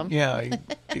was from. Yeah,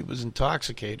 he was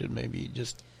intoxicated. Maybe he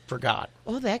just forgot.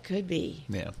 Oh, that could be.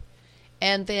 Yeah.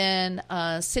 And then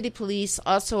city police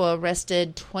also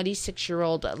arrested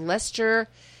 26-year-old Lester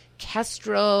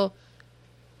Castro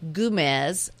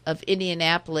Gomez of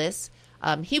Indianapolis.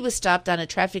 He was stopped on a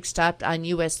traffic stop on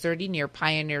US 30 near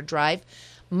Pioneer Drive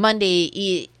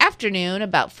Monday afternoon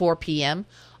about 4 p.m.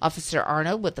 Officer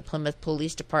Arnold with the Plymouth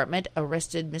Police Department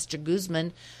arrested Mr.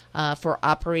 Guzman for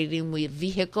operating a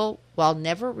vehicle while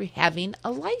never having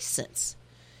a license.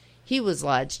 He was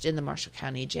lodged in the Marshall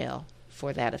County Jail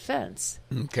for that offense.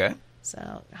 Okay.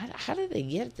 So how do they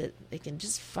get it that they can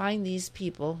just find these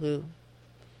people who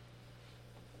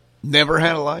never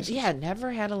had a license? Yeah,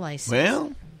 never had a license.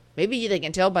 Well, maybe they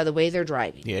can tell by the way they're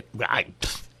driving. Yeah,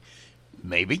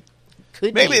 maybe.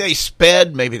 Maybe they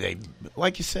sped. Maybe they,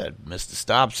 like you said, missed the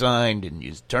stop sign, didn't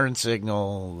use turn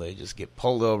signal. They just get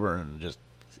pulled over and just.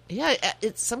 Yeah,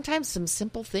 it's sometimes some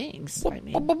simple things.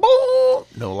 No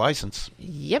license.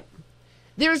 Yep.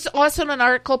 There's also an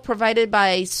article provided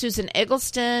by Susan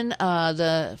Eggleston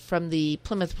from the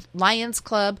Plymouth Lions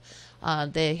Club.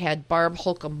 They had Barb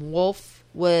Holcomb Wolf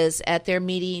was at their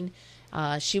meeting.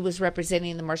 She was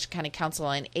representing the Marshall County Council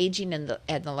on Aging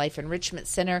at the Life Enrichment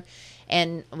Center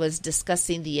and was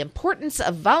discussing the importance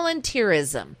of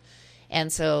volunteerism. And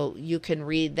so you can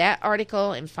read that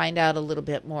article and find out a little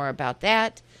bit more about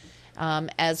that.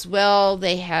 As well,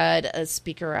 they had a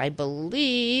speaker, I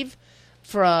believe,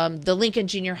 from the Lincoln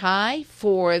Junior High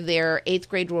for their 8th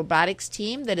grade robotics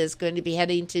team that is going to be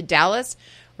heading to Dallas.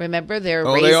 Remember, they're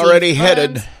raising they already funds.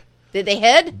 headed. Did they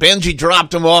head? Benji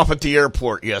dropped them off at the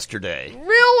airport yesterday.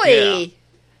 Really?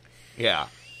 Yeah.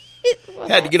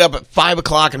 Had to get up at 5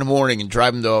 o'clock in the morning and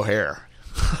drive them to O'Hare.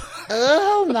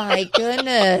 Oh, my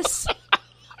goodness.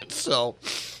 So,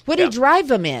 what did he drive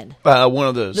them in? One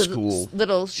of the school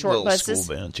little short buses.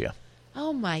 School vans, yeah.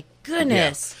 Oh my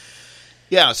goodness.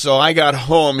 Yeah. So I got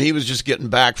home. He was just getting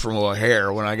back from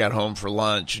O'Hare when I got home for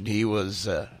lunch, and he was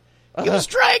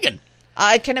dragging.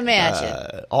 I can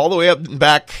imagine. All the way up and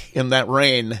back in that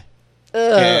rain.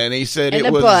 And he said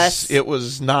it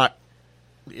was not.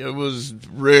 It was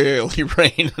really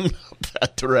raining up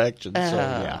that direction. So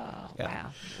yeah.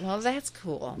 Wow. Well, that's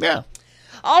cool. Yeah.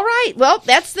 All right. Well,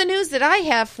 that's the news that I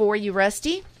have for you,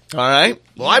 Rusty. All right.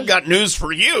 Well, I've got news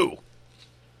for you.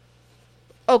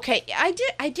 Okay.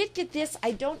 I did get this.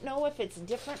 I don't know if it's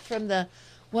different from the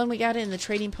one we got in the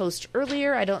Trading Post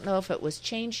earlier. I don't know if it was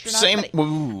changed or not.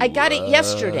 Same. I got it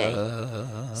yesterday,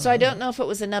 so I don't know if it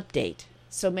was an update.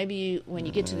 So maybe when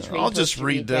you get to the Trading Post, I'll just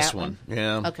read this one.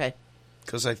 Yeah. Okay.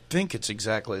 Because I think it's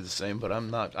exactly the same, but I'm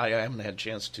not. I haven't had a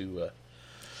chance to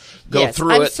go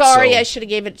through it. I'm sorry, so. I should have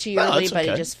gave it to you early, but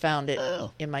I just found it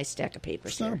in my stack of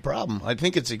papers. It's not a problem. I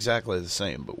think it's exactly the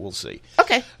same, but we'll see.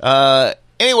 Okay.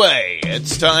 Anyway,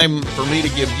 it's time for me to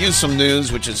give you some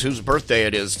news, which is whose birthday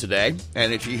it is today.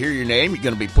 And if you hear your name, you're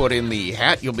going to be put in the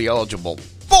hat. You'll be eligible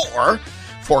for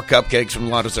 4 cupcakes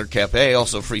from La Dessert Cafe,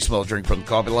 also free small drink from the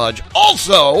Coffee Lodge,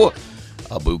 also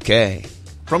a bouquet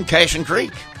from Cashin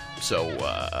Creek. So,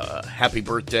 happy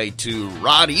birthday to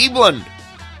Rod Evelyn.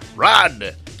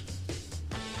 Rod,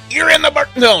 you're in the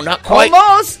no, not quite.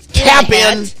 Almost. Tap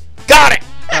in. Got it.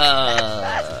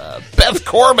 Beth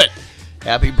Corbett,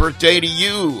 happy birthday to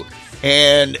you.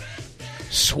 And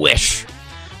Swish.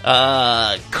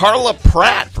 Carla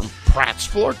Pratt from Pratt's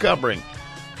Floor Covering.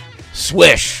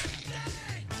 Swish.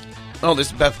 Oh,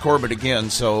 this is Beth Corbett again.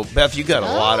 So, Beth, you got a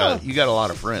lot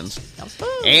of friends.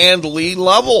 And Lee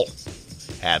Lovell.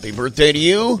 Happy birthday to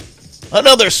you.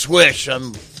 Another swish.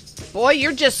 Boy,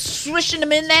 you're just swishing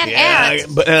them in that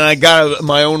hat. And I got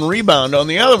my own rebound on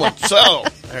the other one. So,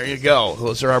 there you go.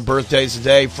 Those are our birthdays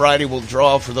today. Friday, we'll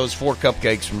draw for those 4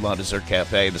 cupcakes from La Dessert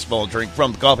Cafe, the small drink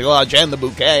from the Coffee Lodge, and the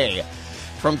bouquet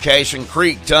from Cashin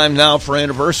Creek. Time now for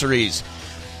anniversaries.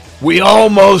 We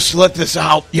almost let this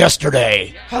out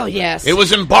yesterday. Oh, yes. It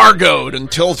was embargoed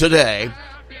until today.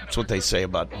 That's what they say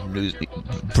about news.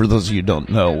 For those of you who don't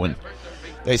know, when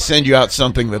they send you out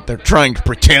something that they're trying to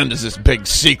pretend is this big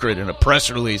secret in a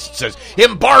press release. It says,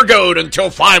 embargoed until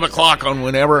 5 o'clock on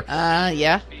whenever.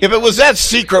 Yeah. If it was that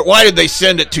secret, why did they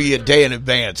send it to you a day in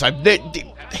advance?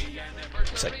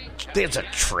 It's a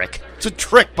trick. It's a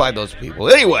trick by those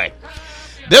people. Anyway,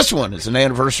 this one is an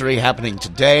anniversary happening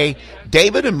today.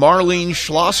 David and Marlene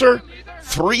Schlosser,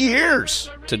 3 years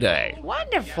today.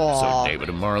 Wonderful. So, David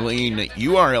and Marlene,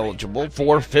 you are eligible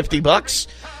for $50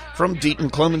 from Deaton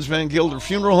Clemens Van Gilder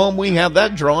Funeral Home. We have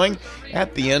that drawing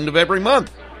at the end of every month.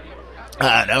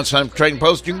 Now it's time for Trading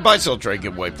Post. You can buy, sell, trade,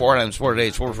 give away 4 items, 4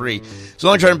 days, for free. It's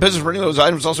only trading business for any of those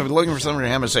items. Also, if you're looking for something to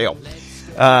have a sale.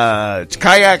 It's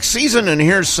kayak season, and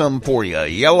here's some for you.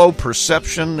 Yellow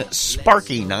Perception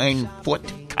Sparky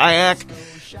 9-foot kayak,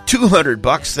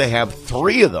 $200. They have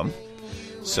 3 of them,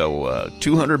 so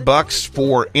 $200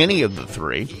 for any of the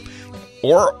 3,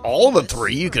 or all the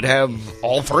 3. You could have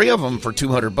all 3 of them for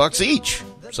 $200 each.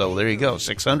 So there you go,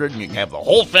 $600, and you can have the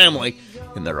whole family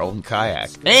in their own kayak.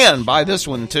 And buy this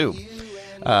one too.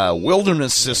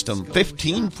 Wilderness System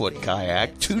 15-foot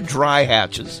kayak, 2 dry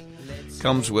hatches.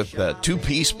 Comes with a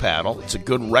 2-piece paddle. It's a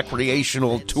good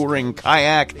recreational touring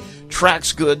kayak.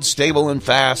 Tracks good, stable, and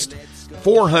fast.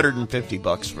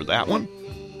 $450 for that one.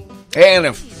 And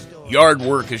if yard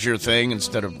work is your thing,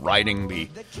 instead of riding the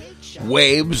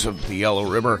waves of the Yellow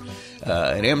River,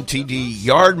 an MTD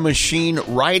yard machine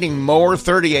riding mower,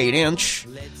 38-inch,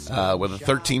 with a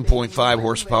 13.5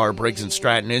 horsepower Briggs &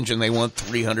 Stratton engine. They want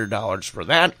 $300 for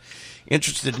that.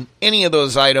 Interested in any of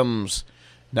those items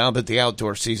now that the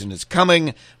outdoor season is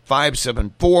coming?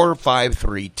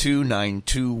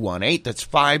 574-532-9218. That's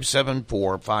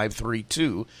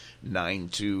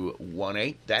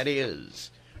 574-532-9218. That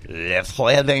is the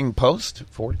Trading Post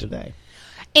for today.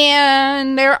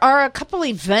 And there are a couple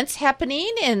events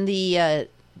happening in the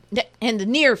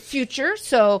near future.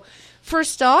 So,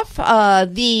 first off,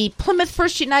 the Plymouth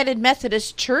First United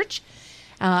Methodist Church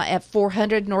at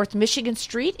 400 North Michigan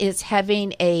Street is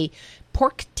having a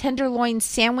pork tenderloin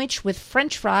sandwich with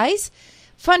French fries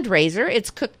fundraiser. It's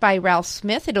cooked by Ralph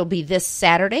Smith. It'll be this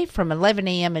Saturday from 11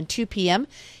 a.m. and 2 p.m.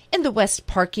 in the West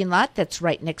parking lot. That's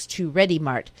right next to Ready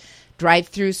Mart.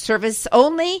 Drive-through service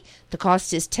only. The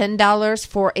cost is $10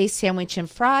 for a sandwich and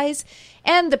fries,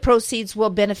 and the proceeds will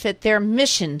benefit their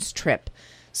missions trip.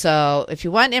 So if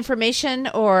you want information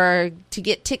or to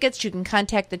get tickets, you can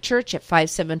contact the church at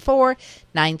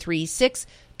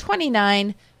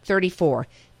 574-936-2934.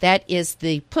 That is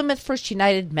the Plymouth First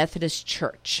United Methodist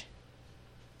Church.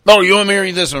 Oh, you want me to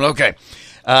read this one? Okay.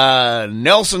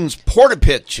 Nelson's Porta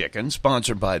Pit Chicken,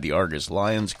 sponsored by the Argus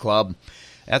Lions Club.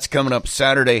 That's coming up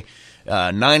Saturday,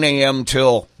 9 a.m.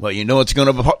 till, well, you know it's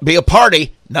going to be a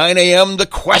party, 9 a.m. the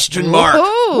question mark.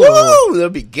 Woo!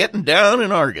 They'll be getting down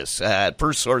in Argus at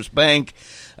First Source Bank,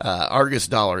 Argus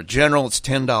Dollar General. It's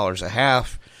 $10 a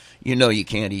half. You know you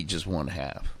can't eat just one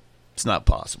half. It's not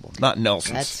possible. Not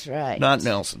Nelson's. That's right. Not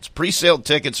Nelson's. Pre-sale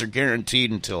tickets are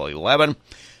guaranteed until 11.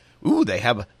 Ooh, they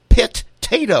have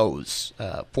potatoes,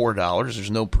 $4. There's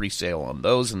no pre-sale on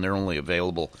those, and they're only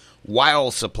available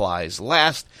while supplies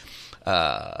last.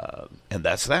 And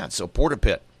that's that. So Porta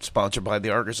Pit, sponsored by the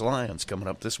Argus Lions, coming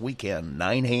up this weekend,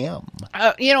 9 a.m.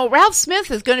 Ralph Smith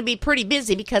is going to be pretty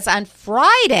busy because on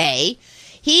Friday,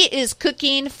 he is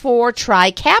cooking for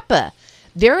Tri Kappa.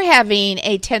 They're having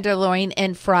a tenderloin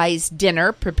and fries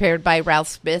dinner prepared by Ralph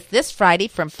Smith this Friday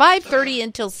from 5:30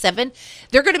 until 7.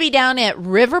 They're going to be down at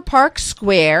River Park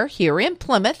Square here in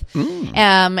Plymouth.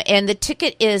 And the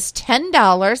ticket is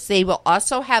 $10. They will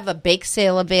also have a bake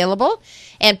sale available,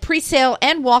 and pre-sale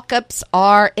and walk-ups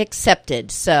are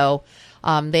accepted. So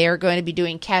they are going to be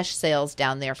doing cash sales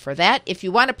down there for that. If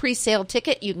you want a pre-sale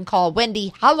ticket, you can call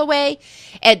Wendy Holloway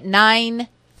at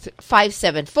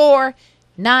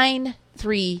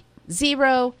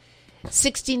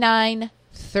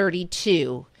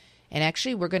 574-930-6932. And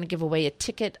actually, we're going to give away a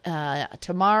ticket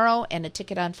tomorrow and a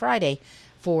ticket on Friday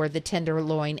for the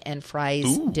tenderloin and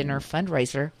fries dinner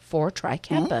fundraiser for Tri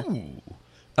Kappa.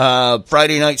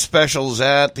 Friday night specials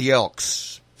at the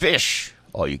Elks. Fish,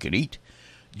 all you can eat.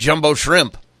 Jumbo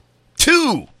shrimp.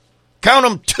 2. Count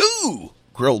them, 2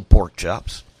 grilled pork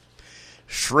chops.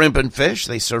 Shrimp and fish,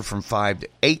 they serve from 5 to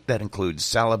 8. That includes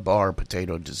salad bar,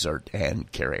 potato dessert, and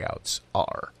carryouts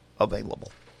are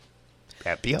available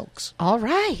at the Elks. All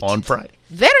right. On Friday.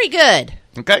 Very good.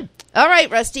 Okay. All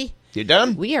right, Rusty. You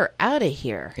done? We are out of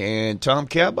here. And Tom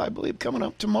Keb, I believe, coming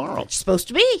up tomorrow. It's supposed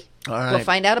to be. All right. We'll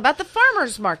find out about the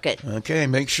farmer's market. Okay,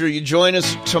 make sure you join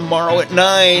us tomorrow at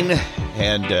 9.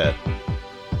 And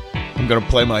I'm going to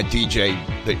play my DJ,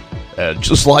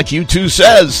 just like U2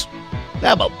 says.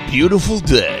 Have a beautiful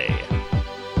day.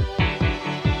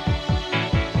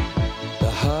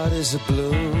 The as a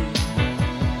balloon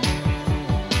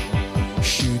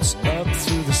shoots